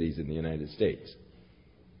the cities in the United States.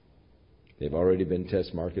 They've already been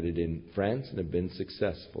test marketed in France and have been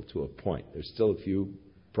successful to a point. There's still a few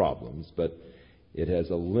problems, but it has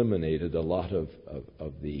eliminated a lot of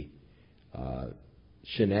the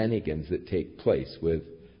shenanigans that take place with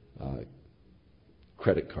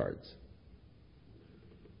credit cards.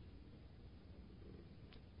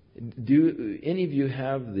 Do any of you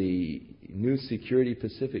have the new Security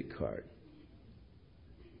Pacific card?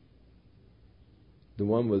 The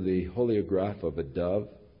one with the hologram of a dove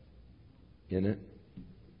in it?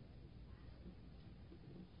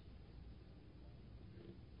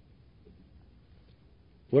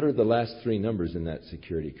 What are the last three numbers in that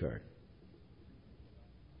security card?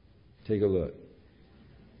 Take a look.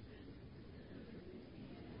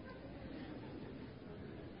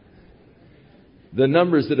 The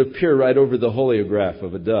numbers that appear right over the hologram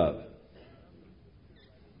of a dove.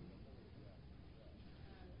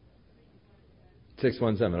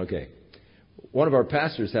 $617, okay. One of our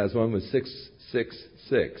pastors has one with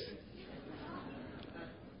 666.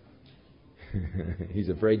 He's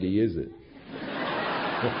afraid to use it.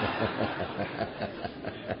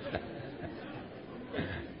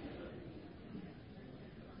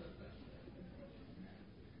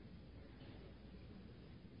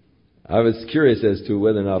 I was curious as to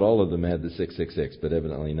whether or not all of them had the 666, but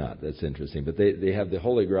evidently not. That's interesting. But they have the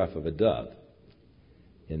hologram of a dove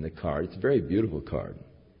in the card. It's a very beautiful card.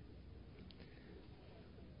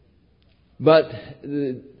 But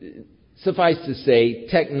suffice to say,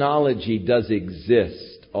 technology does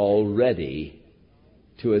exist already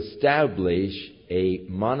to establish a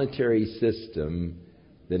monetary system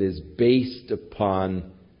that is based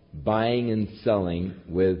upon buying and selling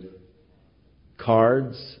with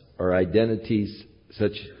cards or identities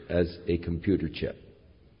such as a computer chip.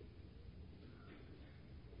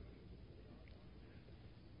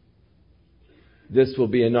 This will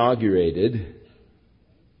be inaugurated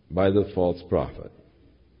by the false prophet.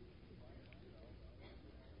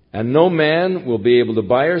 And no man will be able to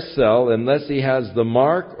buy or sell unless he has the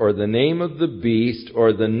mark or the name of the beast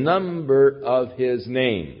or the number of his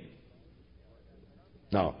name.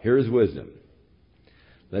 Now, here's wisdom.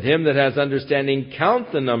 Let him that has understanding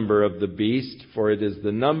count the number of the beast, for it is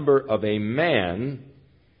the number of a man,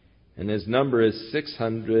 and his number is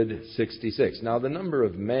 666. Now, the number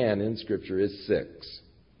of man in Scripture is 6.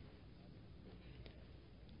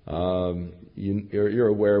 You're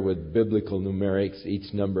aware with biblical numerics,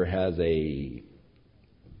 each number has a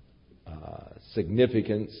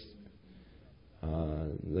significance.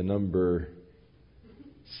 The number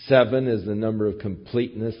 7 is the number of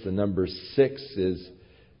completeness. The number 6 is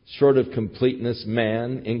short of completeness,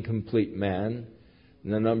 man, incomplete man.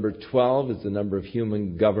 And the number 12 is the number of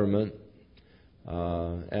human government.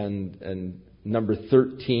 And number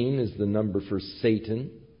 13 is the number for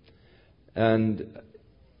Satan. And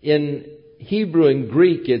in Hebrew and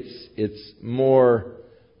Greek, it's more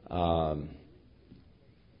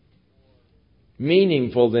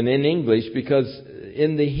meaningful than in English, because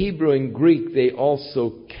in the Hebrew and Greek, they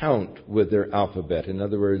also count with their alphabet. In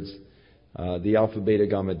other words, the alpha, beta,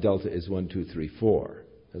 gamma, delta is 1, 2, 3, 4,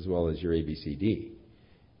 as well as your ABCD.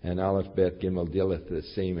 And Aleph, Bet, Gimel, Dilith, the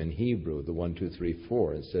same in Hebrew, the 1, 2, 3,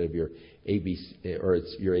 4, instead of your ABC, or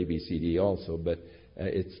it's your ABCD also, but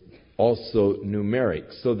it's also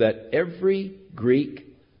numeric, so that every Greek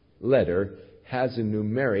letter has a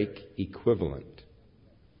numeric equivalent.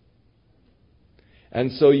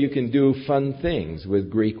 And so you can do fun things with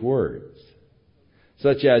Greek words,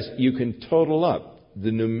 such as you can total up the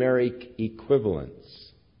numeric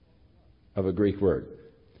equivalence of a Greek word.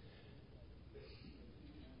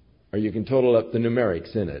 or you can total up the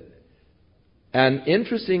numerics in it. And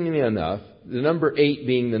interestingly enough, the number 8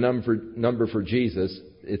 being the number for Jesus,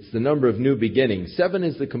 it's the number of new beginnings. 7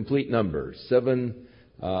 is the complete number. 7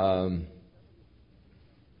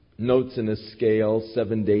 notes in a scale,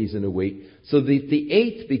 7 days in a week. So the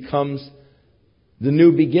 8th becomes the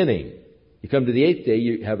new beginning. You come to the 8th day,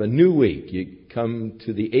 you have a new week. You come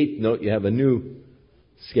to the 8th note, you have a new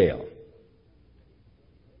scale.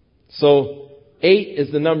 So 8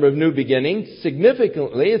 is the number of new beginnings.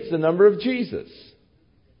 Significantly, it's the number of Jesus.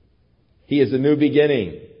 He is a new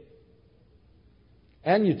beginning.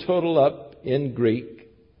 And you total up in Greek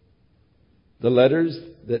the letters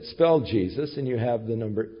that spell Jesus, and you have the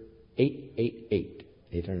number 888,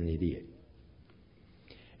 888.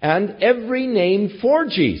 And every name for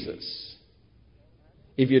Jesus,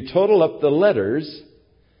 if you total up the letters,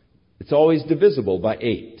 it's always divisible by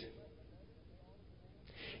 8.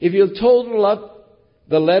 If you total up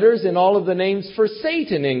the letters in all of the names for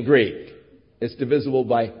Satan in Greek, it's divisible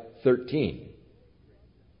by 13.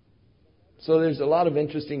 So there's a lot of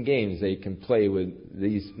interesting games they can play with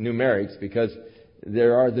these numerics because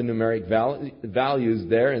there are the numeric values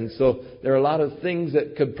there. And so there are a lot of things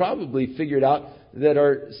that could probably be figured out that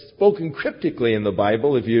are spoken cryptically in the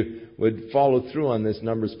Bible if you would follow through on this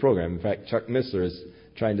numbers program. In fact, Chuck Missler is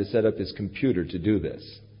trying to set up his computer to do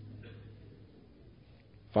this.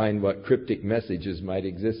 Find what cryptic messages might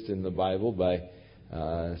exist in the Bible by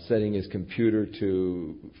setting his computer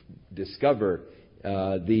to discover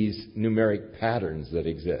these numeric patterns that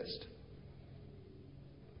exist.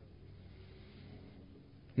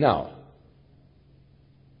 Now,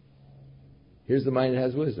 here's the mind that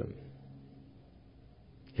has wisdom.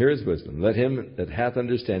 Here is wisdom. Let him that hath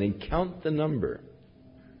understanding count the number.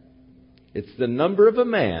 It's the number of a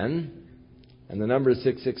man, and the number is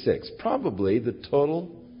 666. Probably the total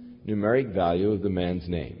numeric value of the man's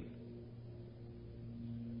name.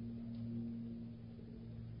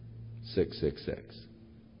 666.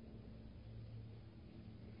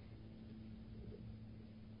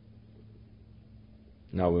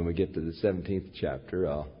 Now, when we get to the 17th chapter,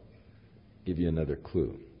 I'll give you another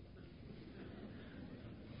clue.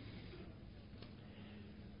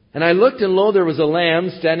 And I looked, and lo, there was a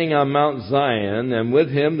Lamb standing on Mount Zion, and with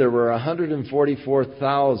him there were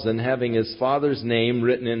 144,000 having his Father's name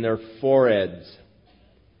written in their foreheads.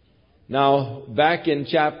 Now, back in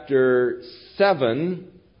chapter 7,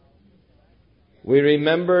 we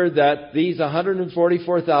remember that these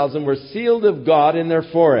 144,000 were sealed of God in their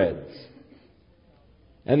foreheads.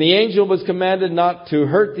 And the angel was commanded not to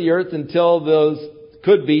hurt the earth until those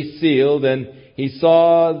could be sealed. And he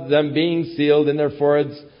saw them being sealed in their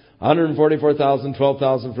foreheads, 144,000,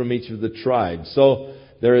 12,000 from each of the tribes. So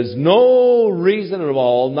there is no reason at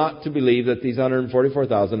all not to believe that these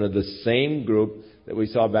 144,000 are the same group that we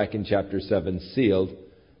saw back in chapter 7 sealed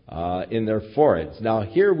in their foreheads. Now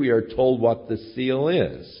here we are told what the seal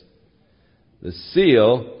is. The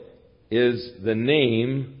seal is the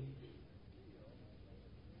name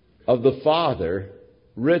of the Father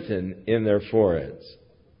written in their foreheads.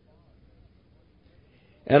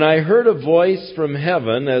 And I heard a voice from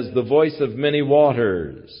heaven as the voice of many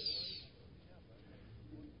waters.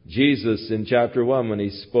 Jesus in chapter 1, when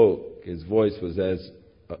he spoke, his voice was as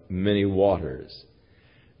many waters.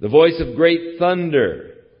 The voice of great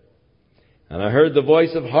thunder. And I heard the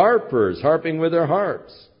voice of harpers harping with their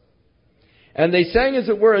harps. And they sang, as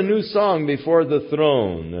it were, a new song before the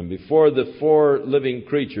throne and before the 4 living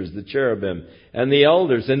creatures, the cherubim and the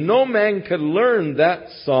elders. And no man could learn that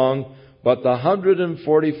song but the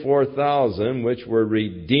 144,000 which were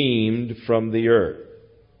redeemed from the earth.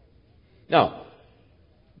 Now,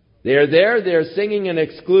 they are there, they are singing an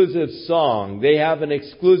exclusive song. They have an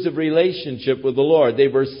exclusive relationship with the Lord. They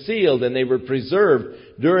were sealed and they were preserved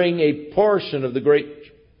during a portion of the great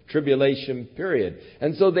tribulation period.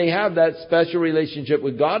 And so they have that special relationship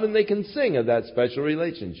with God, and they can sing of that special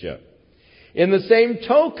relationship. In the same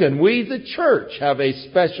token, we, the church, have a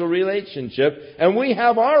special relationship, and we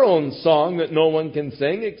have our own song that no one can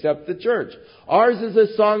sing except the church. Ours is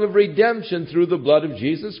a song of redemption through the blood of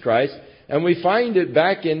Jesus Christ, and we find it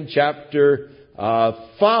back in chapter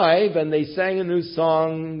 5, and they sang a new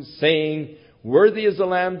song saying, "Worthy is the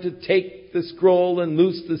Lamb to take the scroll and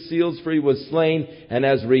loose the seals, for he was slain and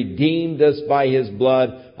has redeemed us by his blood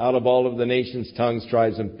out of all of the nations, tongues,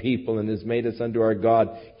 tribes, and people, and has made us unto our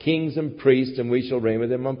God kings and priests, and we shall reign with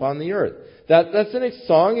him upon the earth." That's a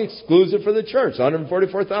song exclusive for the church.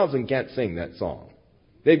 144,000 can't sing that song.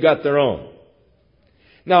 They've got their own.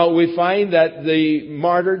 Now, we find that the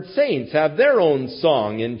martyred saints have their own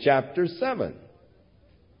song in chapter 7.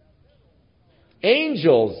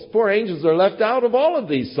 Angels, poor angels, are left out of all of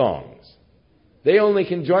these songs. They only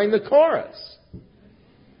can join the chorus.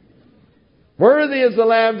 Worthy is the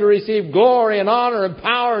Lamb to receive glory and honor and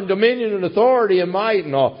power and dominion and authority and might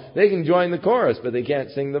and all. They can join the chorus, but they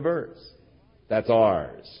can't sing the verse. That's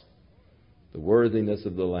ours. The worthiness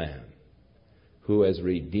of the Lamb, who has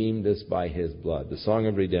redeemed us by His blood. The song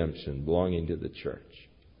of redemption belonging to the church.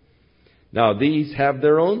 Now, these have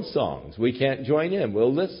their own songs. We can't join in.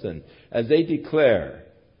 We'll listen as they declare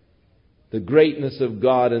the greatness of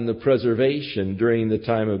God and the preservation during the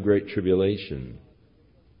time of great tribulation.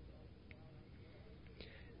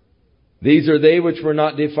 These are they which were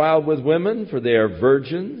not defiled with women, for they are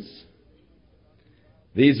virgins.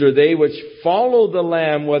 These are they which follow the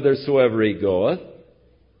Lamb whithersoever He goeth.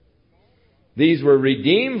 These were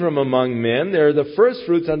redeemed from among men. They are the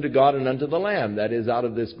firstfruits unto God and unto the Lamb. That is, out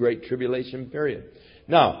of this great tribulation period.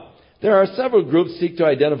 Now, there are several groups seek to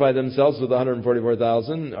identify themselves with the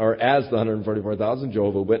 144,000, or as the 144,000.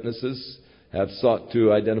 Jehovah's Witnesses have sought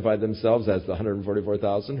to identify themselves as the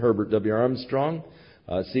 144,000. Herbert W. Armstrong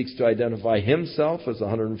seeks to identify himself as the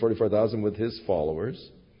 144,000 with his followers.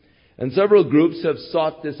 And several groups have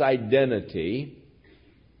sought this identity.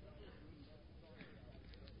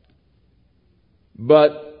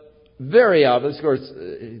 But very obvious, of course,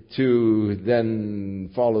 to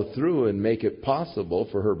then follow through and make it possible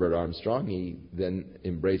for Herbert Armstrong. He then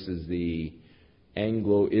embraces the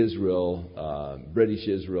Anglo-Israel, British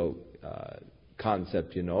Israel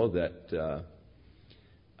concept, that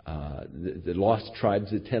the lost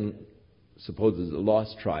tribes, the 10 supposed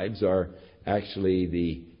lost tribes, are actually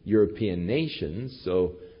the European nations.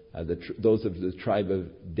 So those of the tribe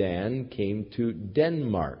of Dan came to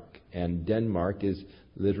Denmark. And Denmark is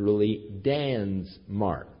literally Dan's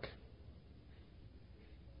mark.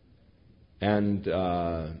 And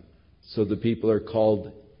so the people are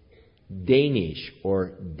called Danish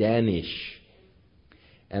or Danish.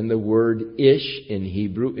 And the word ish in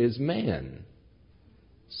Hebrew is man.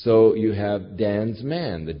 So you have Dan's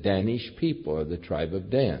man, the Danish people, or the tribe of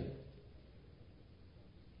Dan.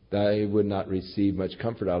 I would not receive much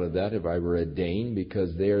comfort out of that if I were a Dane,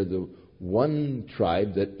 because they are the one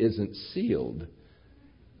tribe that isn't sealed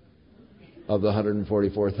of the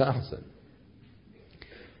 144,000.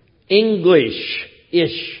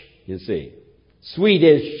 English-ish, you see.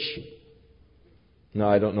 Swedish. Now,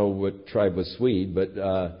 I don't know what tribe was Swede, but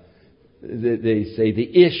they say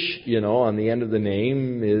the ish, on the end of the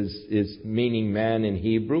name is meaning man in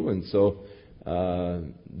Hebrew, and so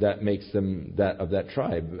that makes them that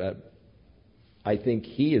tribe. I think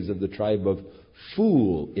he is of the tribe of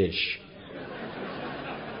foolish.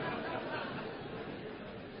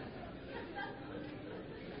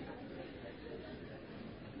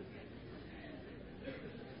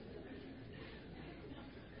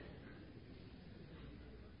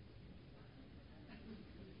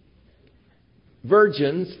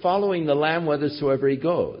 Virgins following the Lamb whithersoever He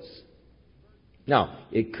goes. Now,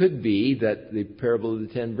 it could be that the parable of the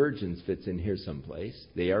 10 virgins fits in here someplace.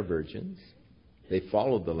 They are virgins. They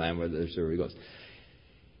followed the Lamb whithersoever He goes.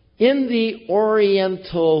 In the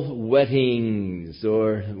Oriental weddings,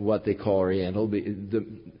 or what they call Oriental, the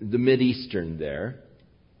Mid-Eastern there,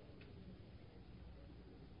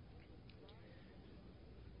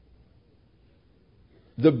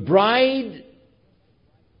 the bride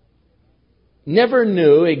never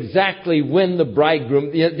knew exactly when the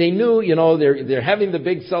bridegroom. They knew, they're having the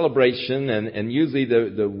big celebration, and usually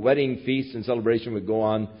the wedding feast and celebration would go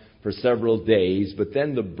on for several days. But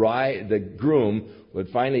then the groom would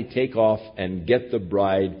finally take off and get the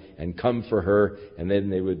bride and come for her, and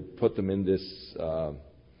then they would put them in this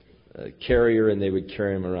carrier, and they would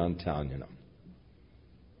carry them around town,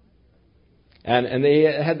 And they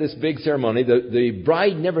had this big ceremony. The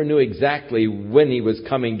bride never knew exactly when he was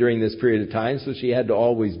coming during this period of time, so she had to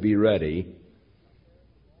always be ready.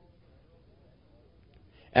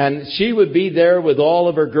 And she would be there with all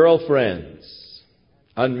of her girlfriends,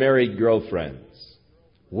 unmarried girlfriends,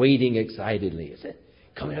 waiting excitedly. Is it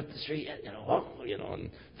coming up the street?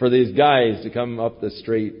 And for these guys to come up the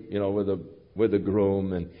street, with a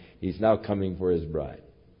groom, and he's now coming for his bride.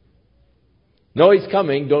 Know he's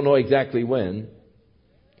coming, don't know exactly when.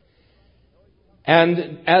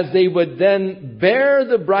 And as they would then bear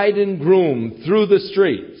the bride and groom through the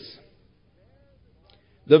streets,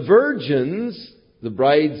 the virgins, the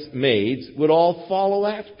bridesmaids, would all follow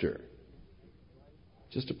after.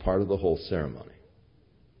 Just a part of the whole ceremony.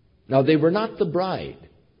 Now, they were not the bride,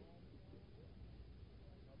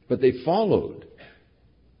 but they followed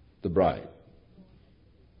the bride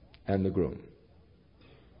and the groom.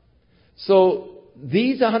 So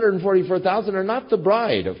these 144,000 are not the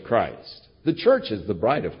bride of Christ. The church is the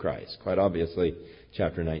bride of Christ, quite obviously,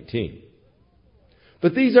 chapter 19.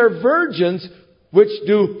 But these are virgins which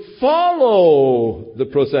do follow the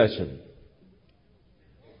procession.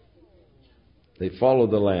 They follow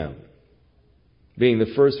the Lamb, being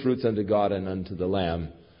the first fruits unto God and unto the Lamb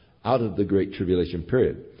out of the great tribulation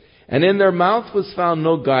period. And in their mouth was found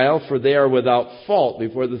no guile, for they are without fault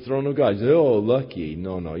before the throne of God. You say, oh, lucky.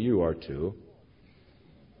 No, you are too.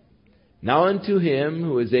 Now unto him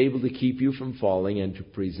who is able to keep you from falling and to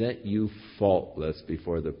present you faultless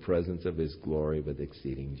before the presence of his glory with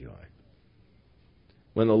exceeding joy.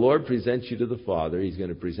 When the Lord presents you to the Father, he's going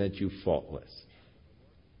to present you faultless.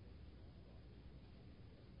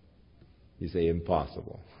 You say,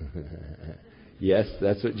 impossible. Yes,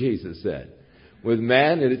 that's what Jesus said. With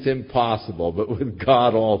man, it's impossible, but with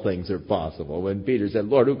God, all things are possible. When Peter said,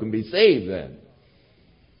 Lord, who can be saved then?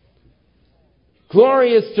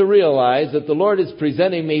 Glorious to realize that the Lord is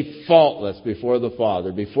presenting me faultless before the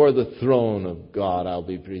Father. Before the throne of God, I'll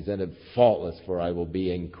be presented faultless, for I will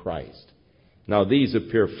be in Christ. Now, these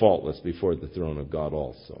appear faultless before the throne of God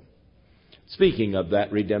also. Speaking of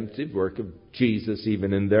that redemptive work of Jesus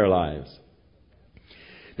even in their lives.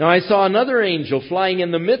 Now I saw another angel flying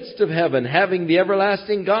in the midst of heaven, having the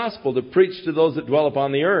everlasting gospel to preach to those that dwell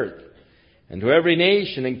upon the earth, and to every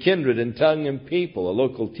nation and kindred and tongue and people. A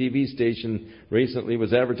local TV station recently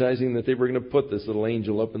was advertising that they were going to put this little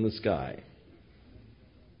angel up in the sky.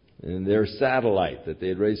 And their satellite that they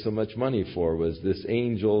had raised so much money for was this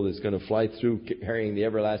angel that's going to fly through carrying the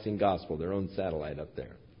everlasting gospel, their own satellite up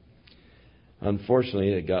there.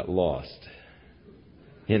 Unfortunately, it got lost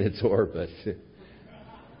in its orbit.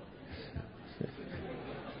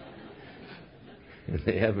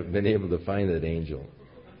 They haven't been able to find that angel.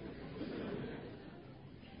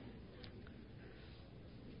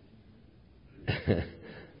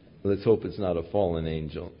 Let's hope it's not a fallen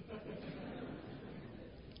angel.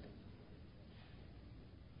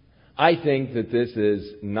 I think that this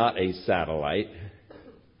is not a satellite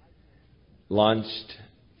launched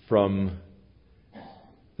from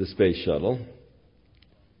the space shuttle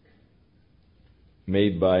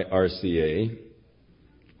made by RCA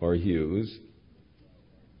or Hughes.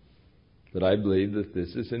 But I believe that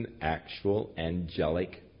this is an actual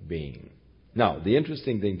angelic being. Now, the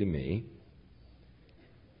interesting thing to me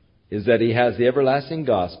is that he has the everlasting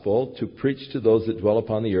gospel to preach to those that dwell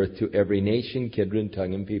upon the earth, to every nation, kindred,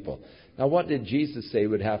 tongue, and people. Now, what did Jesus say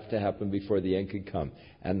would have to happen before the end could come?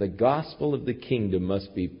 And the gospel of the kingdom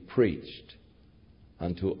must be preached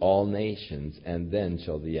unto all nations, and then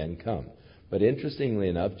shall the end come. But interestingly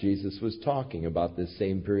enough, Jesus was talking about this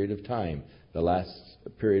same period of time, the last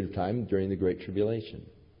period of time during the Great Tribulation.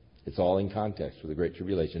 It's all in context with the Great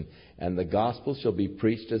Tribulation. And the gospel shall be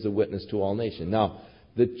preached as a witness to all nations. Now,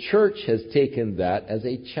 the church has taken that as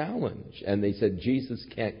a challenge. And they said Jesus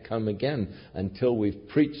can't come again until we've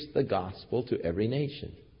preached the gospel to every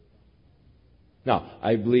nation. Now,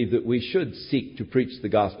 I believe that we should seek to preach the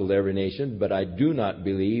gospel to every nation, but I do not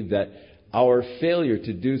believe that our failure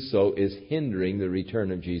to do so is hindering the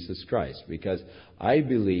return of Jesus Christ. Because I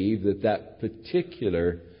believe that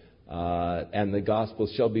particular and the gospel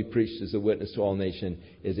shall be preached as a witness to all nations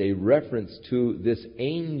is a reference to this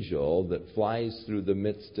angel that flies through the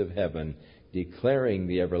midst of heaven, declaring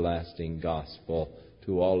the everlasting gospel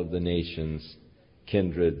to all of the nations,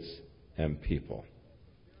 kindreds, and people.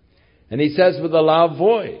 And he says with a loud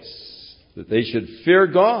voice that they should fear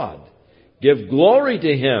God, give glory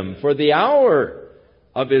to him, for the hour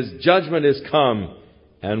of his judgment is come,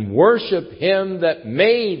 and worship him that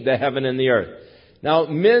made the heaven and the earth. Now,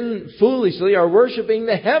 men foolishly are worshiping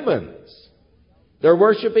the heavens. They're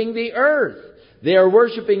worshiping the earth. They are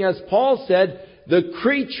worshiping, as Paul said, the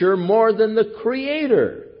creature more than the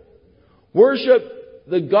creator. Worship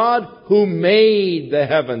the God who made the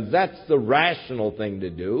heavens. That's the rational thing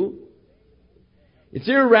to do. It's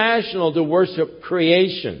irrational to worship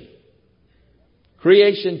creation.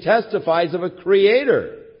 Creation testifies of a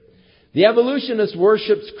creator. The evolutionist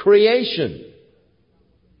worships creation.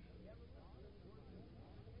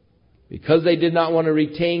 Because they did not want to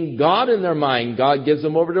retain God in their mind, God gives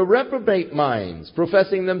them over to reprobate minds.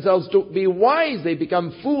 Professing themselves to be wise, they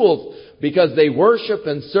become fools because they worship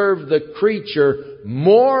and serve the creature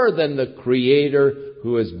more than the Creator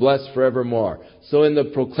who is blessed forevermore. So in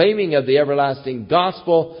the proclaiming of the everlasting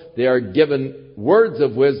gospel, they are given words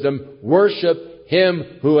of wisdom. Worship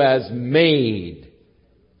him who has made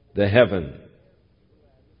the heaven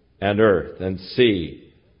and earth and sea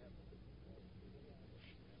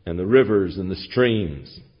and the rivers and the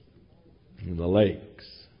streams and the lakes.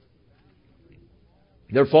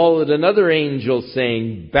 There followed another angel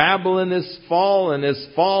saying, Babylon is fallen,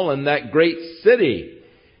 that great city,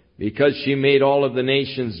 because she made all of the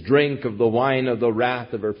nations drink of the wine of the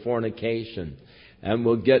wrath of her fornication. And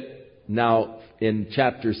we'll get now in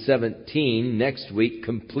chapter 17 next week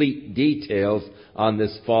complete details on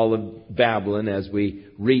this fall of Babylon as we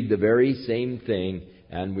read the very same thing,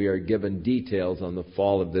 and we are given details on the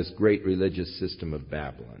fall of this great religious system of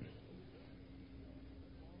Babylon.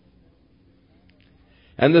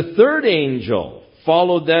 And the third angel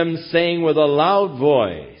followed them, saying with a loud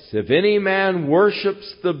voice, If any man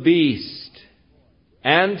worships the beast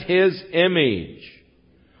and his image,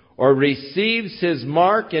 or receives his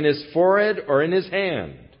mark in his forehead or in his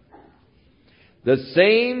hand, the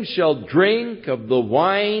same shall drink of the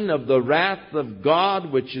wine of the wrath of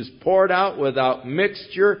God, which is poured out without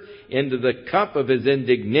mixture into the cup of his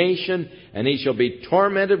indignation, and he shall be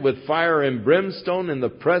tormented with fire and brimstone in the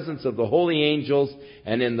presence of the holy angels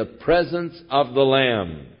and in the presence of the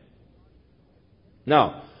Lamb.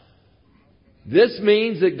 Now, this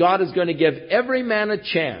means that God is going to give every man a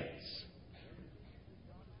chance.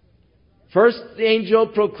 First angel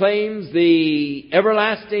proclaims the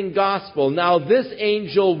everlasting gospel. Now this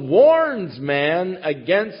angel warns man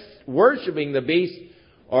against worshiping the beast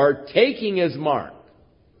or taking his mark.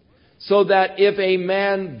 So that if a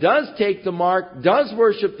man does take the mark, does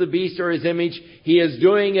worship the beast or his image, he is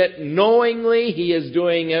doing it knowingly, he is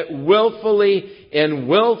doing it willfully, in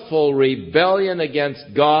willful rebellion against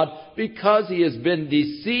God, because he has been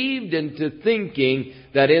deceived into thinking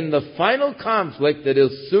that in the final conflict that will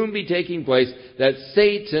soon be taking place, that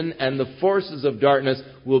Satan and the forces of darkness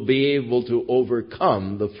will be able to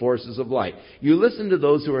overcome the forces of light. You listen to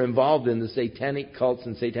those who are involved in the satanic cults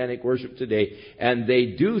and satanic worship today, and they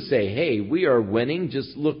do say, hey, we are winning,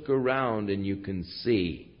 just look around and you can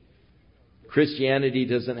see. Christianity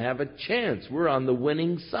doesn't have a chance. We're on the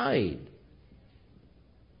winning side.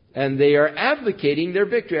 And they are advocating their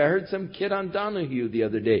victory. I heard some kid on Donahue the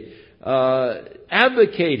other day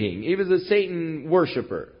advocating. He was a Satan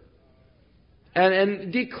worshiper.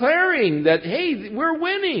 And declaring that, hey, we're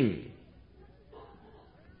winning.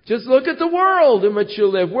 Just look at the world in which you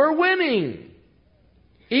live. We're winning.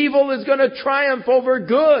 Evil is going to triumph over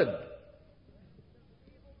good.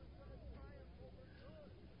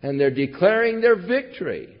 And they're declaring their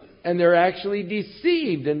victory. And they're actually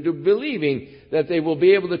deceived into believing that they will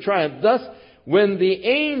be able to triumph. Thus, when the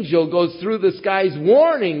angel goes through the skies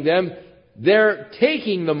warning them, they're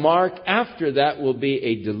taking the mark. After that will be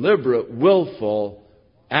a deliberate, willful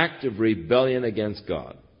act of rebellion against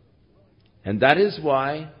God. And that is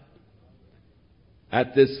why,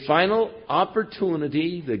 at this final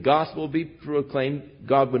opportunity, the gospel will be proclaimed.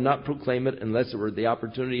 God would not proclaim it unless it were the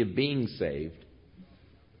opportunity of being saved.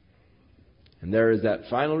 And there is that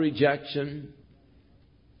final rejection,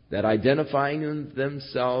 that identifying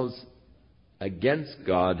themselves against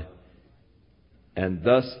God, and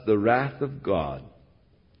thus the wrath of God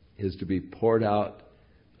is to be poured out,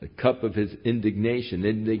 the cup of his indignation.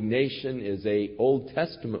 Indignation is an Old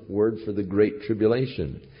Testament word for the Great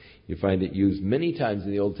Tribulation. You find it used many times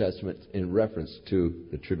in the Old Testament in reference to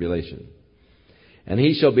the tribulation. And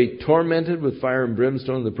he shall be tormented with fire and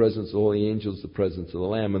brimstone in the presence of the holy angels, the presence of the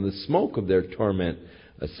Lamb. And the smoke of their torment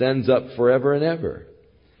ascends up forever and ever.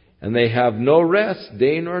 And they have no rest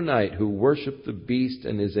day nor night who worship the beast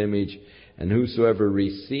and his image, and whosoever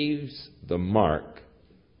receives the mark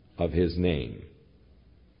of his name.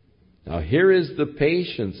 Now here is the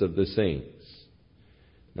patience of the saints.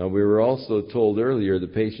 Now we were also told earlier the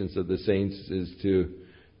patience of the saints is to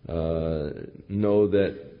know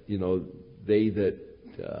that, they that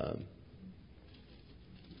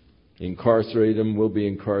incarcerate them will be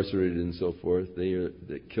incarcerated and so forth. They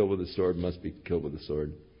that kill with a sword must be killed with a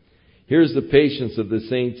sword. Here's the patience of the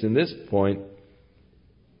saints in this point.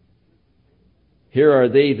 Here are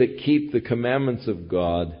they that keep the commandments of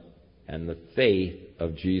God and the faith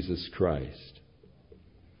of Jesus Christ.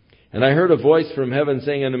 And I heard a voice from heaven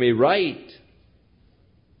saying unto me, Write.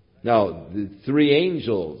 Now, the three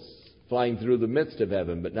angels flying through the midst of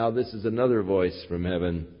heaven, but now this is another voice from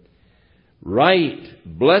heaven. Write,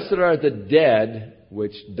 blessed are the dead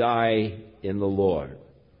which die in the Lord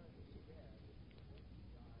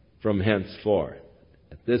from henceforth.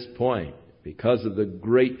 At this point, because of the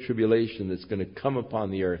great tribulation that's going to come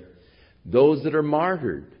upon the earth, those that are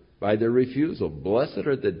martyred by their refusal, blessed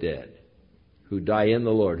are the dead who die in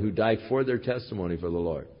the Lord, who die for their testimony for the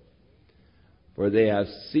Lord. For they have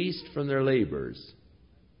ceased from their labors,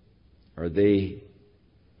 or they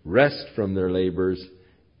rest from their labors,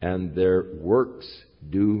 and their works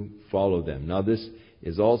do follow them. Now this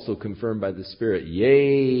is also confirmed by the Spirit.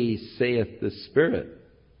 Yea, saith the Spirit,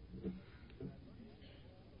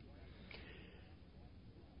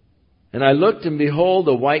 And I looked, and behold,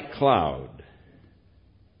 a white cloud.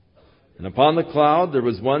 And upon the cloud there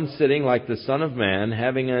was one sitting like the Son of Man,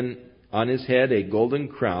 having on his head a golden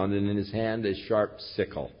crown, and in his hand a sharp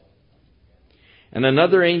sickle. And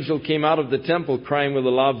another angel came out of the temple, crying with a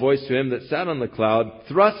loud voice to him that sat on the cloud,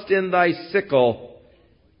 Thrust in thy sickle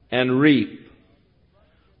and reap.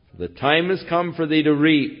 The time has come for thee to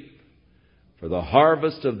reap, for the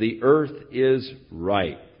harvest of the earth is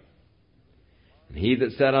ripe. And he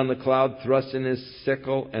that sat on the cloud thrust in his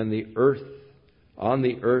sickle and the earth,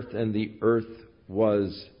 and the earth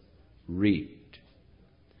was reaped.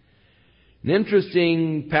 An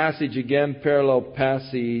interesting passage again, parallel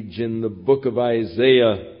passage in the book of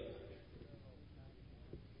Isaiah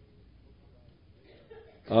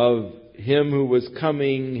of him who was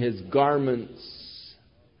coming. His garments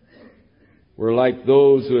were like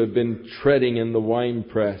those who have been treading in the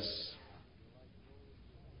winepress.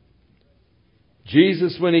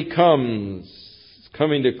 Jesus, when He comes, is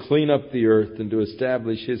coming to clean up the earth and to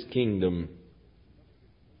establish His kingdom.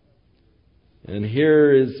 And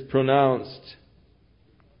here is pronounced,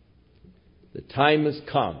 the time has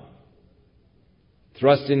come.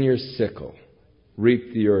 Thrust in your sickle,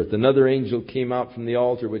 reap the earth. Another angel came out from the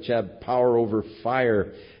altar which had power over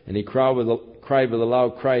fire, and he cried with a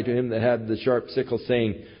loud cry to him that had the sharp sickle,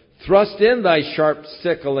 saying, Thrust in thy sharp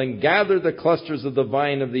sickle and gather the clusters of the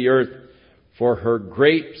vine of the earth, for her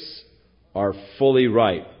grapes are fully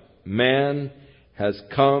ripe. Man has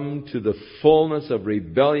come to the fullness of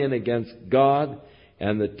rebellion against God,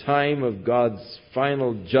 and the time of God's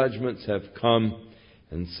final judgments have come.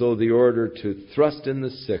 And so the order to thrust in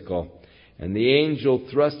the sickle. And the angel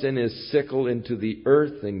thrust in his sickle into the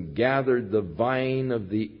earth and gathered the vine of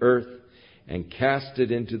the earth and cast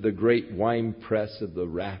it into the great winepress of the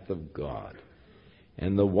wrath of God.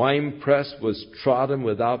 And the winepress was trodden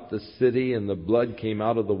without the city, and the blood came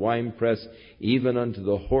out of the winepress even unto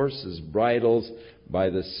the horses' bridles by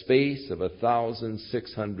the space of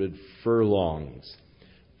 1,600 furlongs,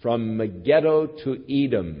 from Megiddo to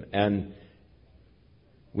Edom. And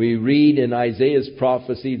we read in Isaiah's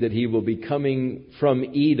prophecy that he will be coming from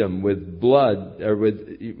Edom with blood, or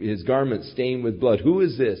with his garments stained with blood. Who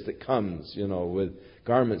is this that comes, with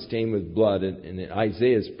garments stained with blood? In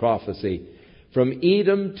Isaiah's prophecy, from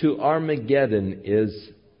Edom to Armageddon is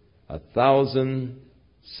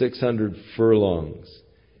 1,600 furlongs.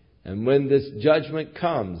 And when this judgment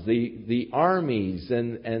comes, the armies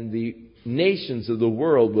and the nations of the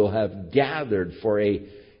world will have gathered for a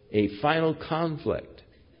final conflict,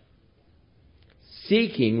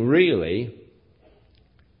 seeking really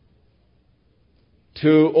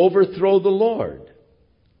to overthrow the Lord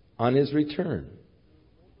on His return.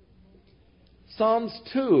 Psalms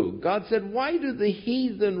 2, God said, Why do the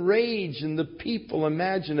heathen rage and the people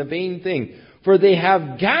imagine a vain thing? For they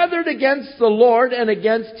have gathered against the Lord and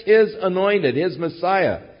against His anointed, His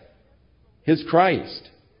Messiah, His Christ.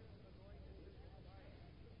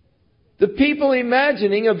 The people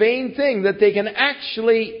imagining a vain thing, that they can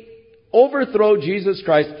actually overthrow Jesus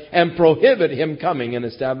Christ and prohibit Him coming and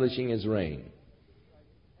establishing His reign.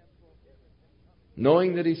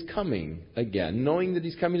 Knowing that He's coming again, knowing that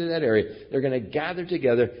He's coming to that area, they're going to gather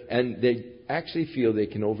together and they actually feel they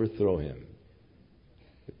can overthrow Him.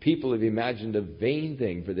 The people have imagined a vain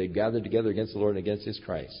thing, for they've gathered together against the Lord and against His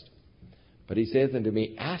Christ. But He saith unto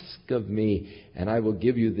me, Ask of me, and I will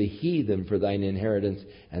give you the heathen for thine inheritance,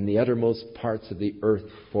 and the uttermost parts of the earth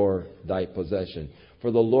for thy possession.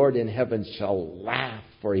 For the Lord in heaven shall laugh,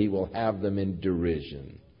 for He will have them in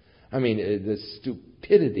derision. I mean, the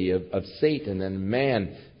stupidity of Satan and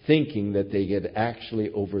man thinking that they could actually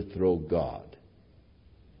overthrow God.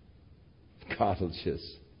 God will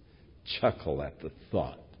just chuckle at the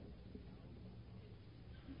thought.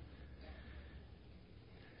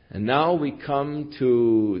 And now we come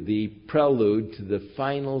to the prelude to the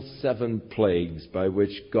final 7 plagues by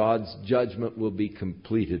which God's judgment will be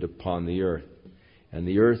completed upon the earth, and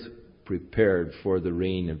the earth prepared for the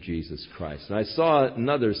reign of Jesus Christ. And I saw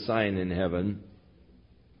another sign in heaven,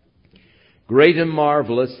 great and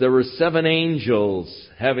marvelous. There were 7 angels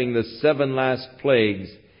having the 7 last plagues,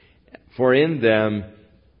 for in them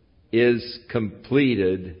is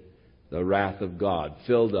completed the wrath of God,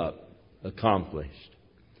 filled up, accomplished.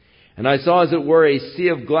 And I saw, as it were, a sea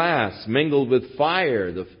of glass mingled with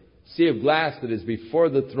fire, the sea of glass that is before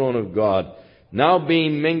the throne of God, now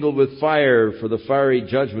being mingled with fire for the fiery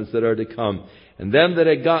judgments that are to come. And them that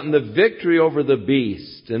had gotten the victory over the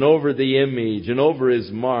beast, and over the image, and over his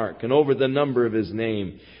mark, and over the number of his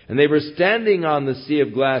name. And they were standing on the sea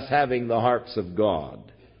of glass, having the harps of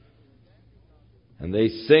God. And they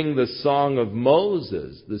sing the song of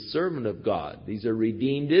Moses, the servant of God. These are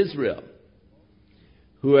redeemed Israel,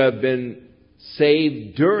 who have been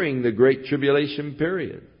saved during the Great Tribulation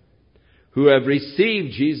period, who have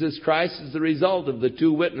received Jesus Christ as the result of the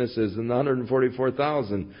two witnesses and the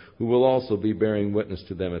 144,000 who will also be bearing witness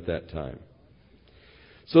to them at that time.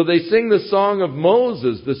 So they sing the song of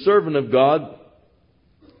Moses, the servant of God,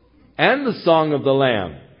 and the song of the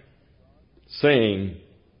Lamb, saying,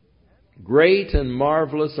 "Great and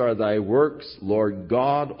marvelous are thy works, Lord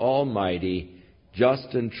God Almighty.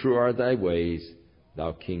 Just and true are thy ways,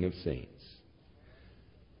 thou King of saints."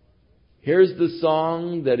 Here's the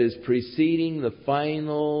song that is preceding the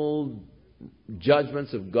final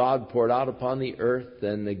judgments of God poured out upon the earth.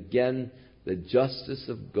 And again, the justice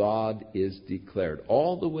of God is declared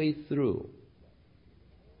all the way through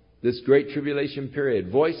this great tribulation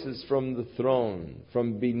period. Voices from the throne,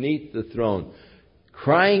 from beneath the throne,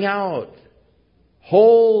 crying out,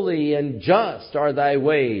 "Holy and just are thy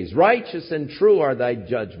ways, righteous and true are thy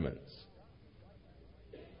judgments."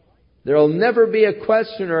 There will never be a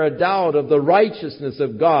question or a doubt of the righteousness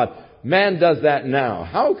of God. Man does that now.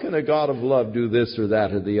 How can a God of love do this or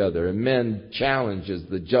that or the other? And man challenges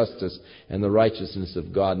the justice and the righteousness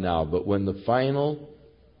of God now. But when the final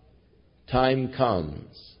time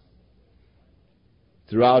comes,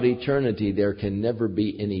 throughout eternity, there can never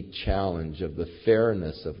be any challenge of the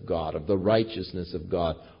fairness of God, of the righteousness of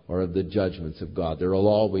God, or of the judgments of God. There will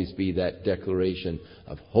always be that declaration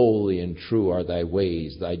of holy and true are thy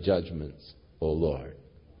ways, thy judgments, O Lord.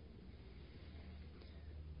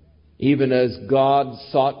 Even as God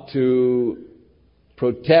sought to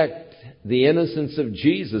protect the innocence of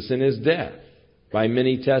Jesus in his death by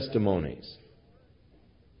many testimonies.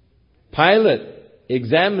 Pilate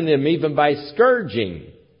examined him even by scourging.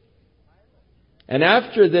 And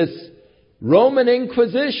after this Roman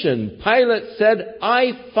Inquisition, Pilate said,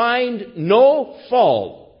 "I find no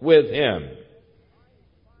fault with him."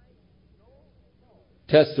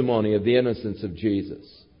 Testimony of the innocence of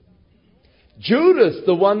Jesus. Judas,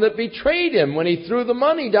 the one that betrayed him when he threw the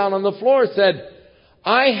money down on the floor, said,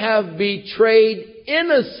 "I have betrayed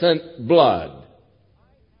innocent blood."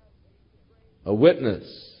 A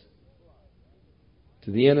witness to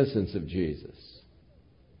the innocence of Jesus.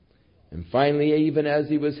 And finally, even as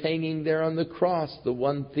he was hanging there on the cross, the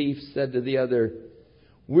one thief said to the other,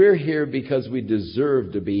 "We're here because we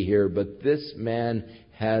deserve to be here, but this man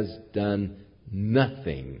has done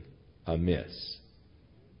nothing amiss."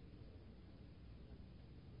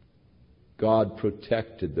 God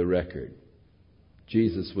protected the record.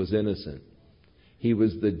 Jesus was innocent. He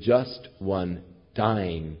was the just one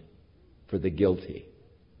dying for the guilty.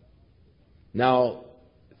 Now,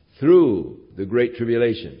 through the Great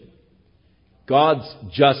Tribulation, God's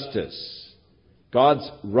justice, God's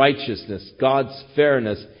righteousness, God's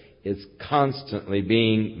fairness is constantly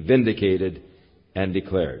being vindicated and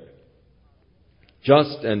declared.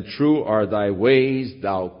 "Just and true are thy ways,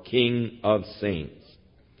 thou King of saints.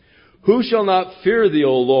 Who shall not fear thee,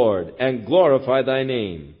 O Lord, and glorify thy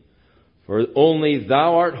name? For only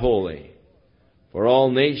thou art holy. For all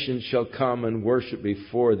nations shall come and worship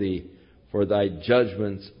before thee, for thy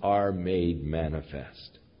judgments are made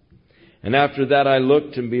manifest." And after that I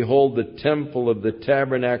looked, and behold, the temple of the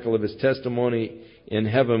tabernacle of his testimony in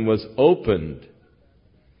heaven was opened.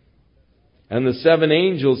 And the 7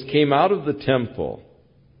 angels came out of the temple.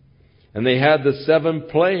 And they had the 7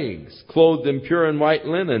 plagues, clothed in pure and white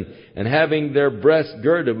linen, and having their breasts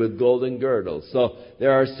girded with golden girdles. So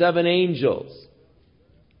there are 7 angels,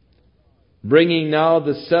 bringing now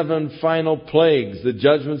the 7 final plagues, the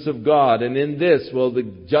judgments of God. And in this will the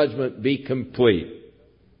judgment be complete.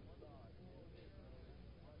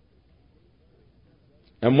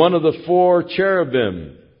 And one of the 4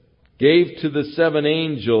 cherubim gave to the 7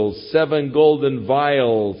 angels 7 golden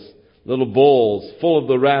vials, little bowls, full of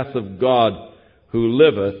the wrath of God, who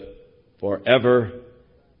liveth forever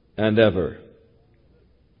and ever.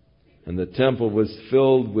 And the temple was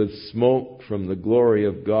filled with smoke from the glory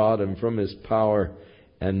of God and from his power,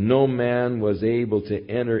 and no man was able to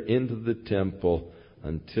enter into the temple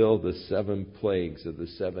until the 7 plagues of the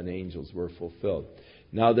 7 angels were fulfilled.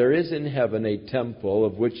 Now there is in heaven a temple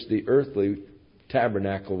of which the earthly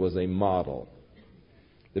tabernacle was a model.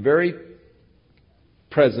 The very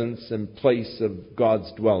presence and place of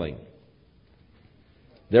God's dwelling,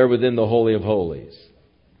 there within the Holy of Holies.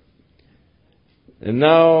 And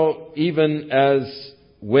now, even as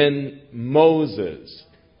when Moses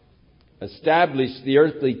established the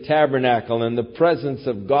earthly tabernacle and the presence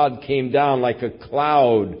of God came down like a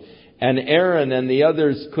cloud And Aaron and the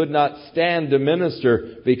others could not stand to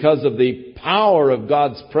minister because of the power of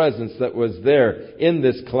God's presence that was there in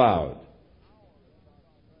this cloud.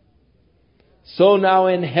 So now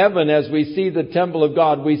in heaven, as we see the temple of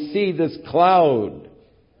God, we see this cloud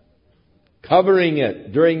covering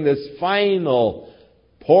it during this final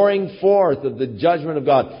pouring forth of the judgment of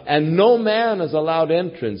God. And no man is allowed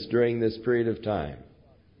entrance during this period of time.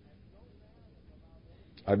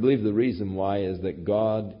 I believe the reason why is that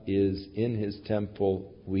God is in His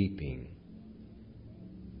temple weeping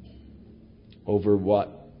over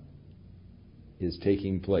what is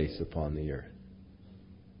taking place upon the earth.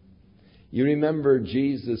 You remember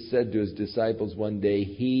Jesus said to His disciples one day,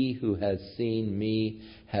 "He who has seen me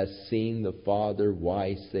has seen the Father.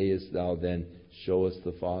 Why sayest thou then, show us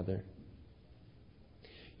the Father?"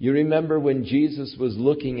 You remember when Jesus was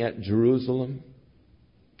looking at Jerusalem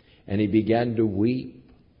and He began to weep.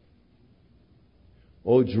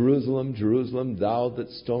 "O Jerusalem, Jerusalem, thou that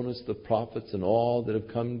stonest the prophets and all that have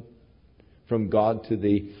come from God to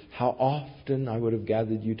thee, how often I would have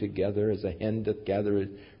gathered you together as a hen doth gather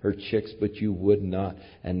her chicks, but you would not.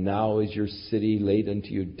 And now is your city laid unto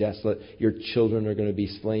you desolate. Your children are going to be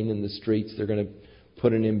slain in the streets. They're going to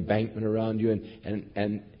put an embankment around you."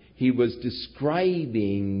 And He was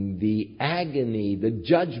describing the agony, the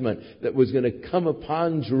judgment that was going to come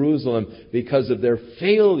upon Jerusalem because of their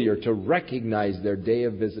failure to recognize their day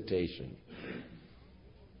of visitation.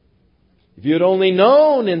 "If you had only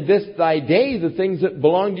known in this thy day the things that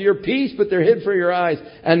belong to your peace, but they're hid for your eyes.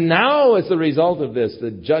 And now as the result of this,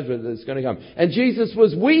 the judgment that's going to come." And Jesus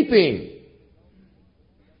was weeping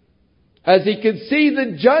as He could see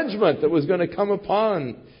the judgment that was going to come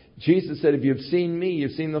upon. Jesus said, "If you've seen me,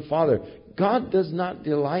 you've seen the Father." God does not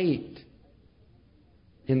delight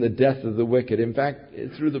in the death of the wicked. In fact,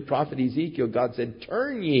 through the prophet Ezekiel, God said,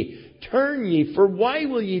 turn ye, for why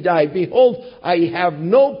will ye die? Behold, I have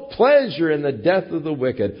no pleasure in the death of the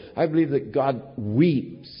wicked." I believe that God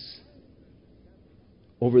weeps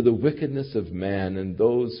over the wickedness of man and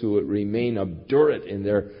those who remain obdurate in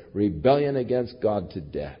their rebellion against God to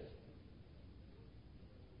death.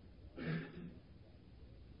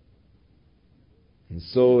 And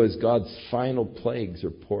so as God's final plagues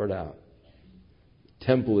are poured out, the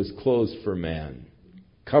temple is closed for man,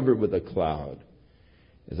 covered with a cloud,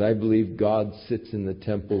 as I believe God sits in the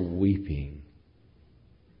temple weeping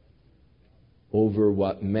over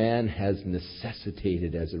what man has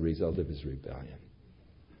necessitated as a result of his rebellion.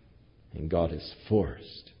 And God is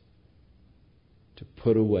forced to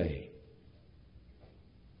put away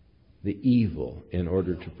the evil in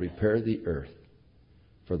order to prepare the earth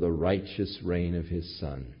for the righteous reign of His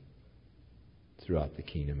Son throughout the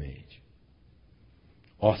kingdom age.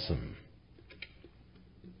 Awesome.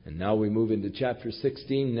 And now we move into chapter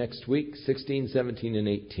 16 next week, 16, 17, and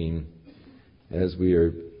 18, as we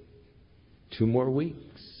are 2 more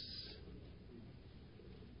weeks.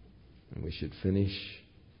 And we should finish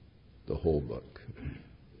the whole book.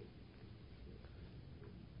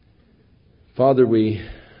 Father, we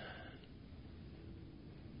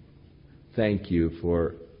thank You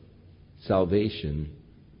for salvation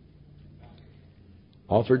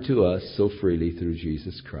offered to us so freely through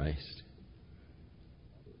Jesus Christ.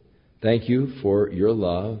 Thank You for Your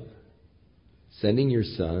love, sending Your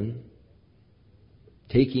Son,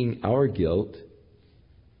 taking our guilt,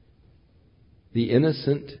 the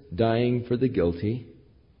innocent dying for the guilty,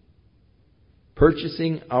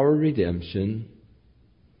 purchasing our redemption,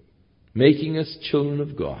 making us children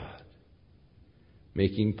of God,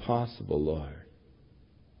 making possible, Lord,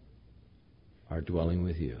 our dwelling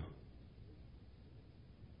with You.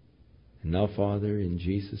 And now, Father, in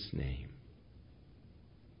Jesus' name,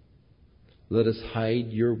 let us hide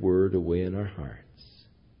Your word away in our hearts.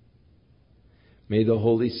 May the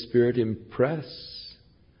Holy Spirit impress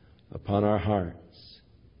upon our hearts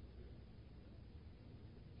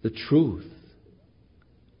the truth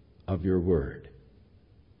of Your word.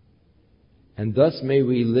 And thus may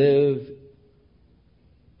we live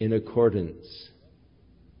in accordance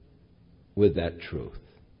with that truth.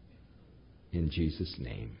 In Jesus'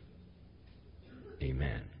 name,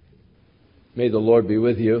 amen. May the Lord be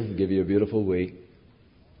with you and give you a beautiful week.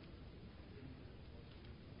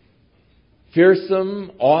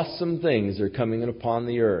 Fearsome, awesome things are coming upon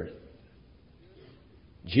the earth.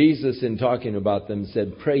 Jesus, in talking about them,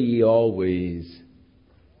 said, "Pray ye always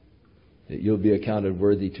that you'll be accounted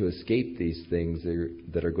worthy to escape these things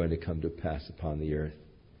that are going to come to pass upon the earth,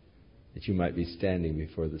 that you might be standing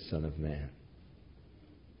before the Son of Man."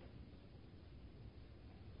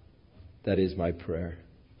 That is my prayer.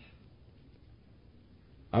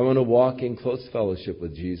 I want to walk in close fellowship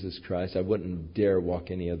with Jesus Christ. I wouldn't dare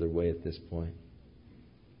walk any other way at this point.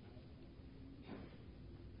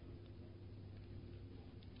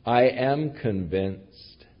 I am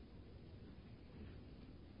convinced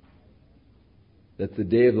that the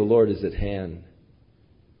day of the Lord is at hand.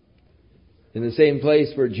 In the same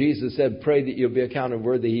place where Jesus said, pray that you'll be accounted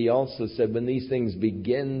worthy, He also said, when these things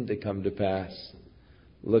begin to come to pass,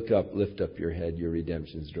 look up, lift up your head, your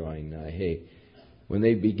redemption's drawing nigh. Hey, when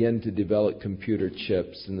they begin to develop computer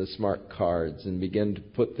chips and the smart cards and begin to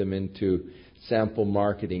put them into sample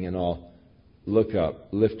marketing and all, look up,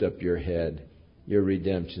 lift up your head. Your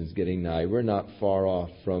redemption's getting nigh. We're not far off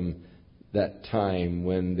from that time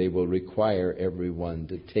when they will require everyone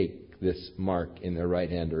to take this mark in their right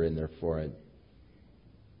hand or in their forehead.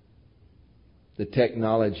 The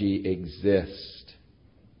technology exists.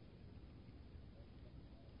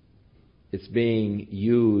 It's being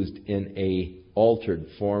used in a altered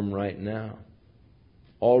form right now.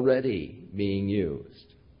 Already being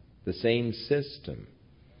used. The same system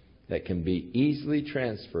that can be easily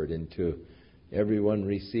transferred into everyone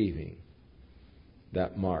receiving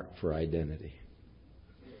that mark for identity.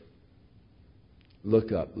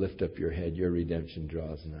 Look up, lift up your head, your redemption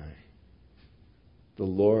draws nigh. The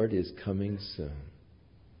Lord is coming soon.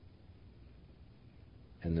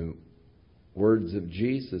 And the words of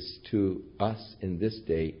Jesus to us in this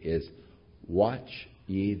day is, watch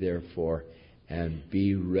ye therefore and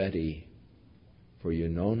be ready, for you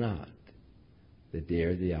know not the day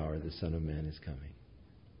or the hour the Son of Man is coming.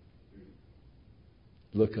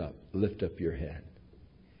 Look up, lift up your head.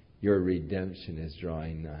 Your redemption is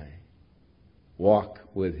drawing nigh. Walk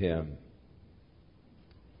with Him.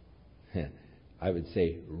 I would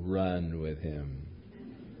say run with Him.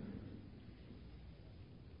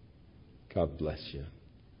 God bless you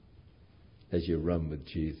as you run with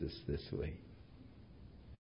Jesus this week.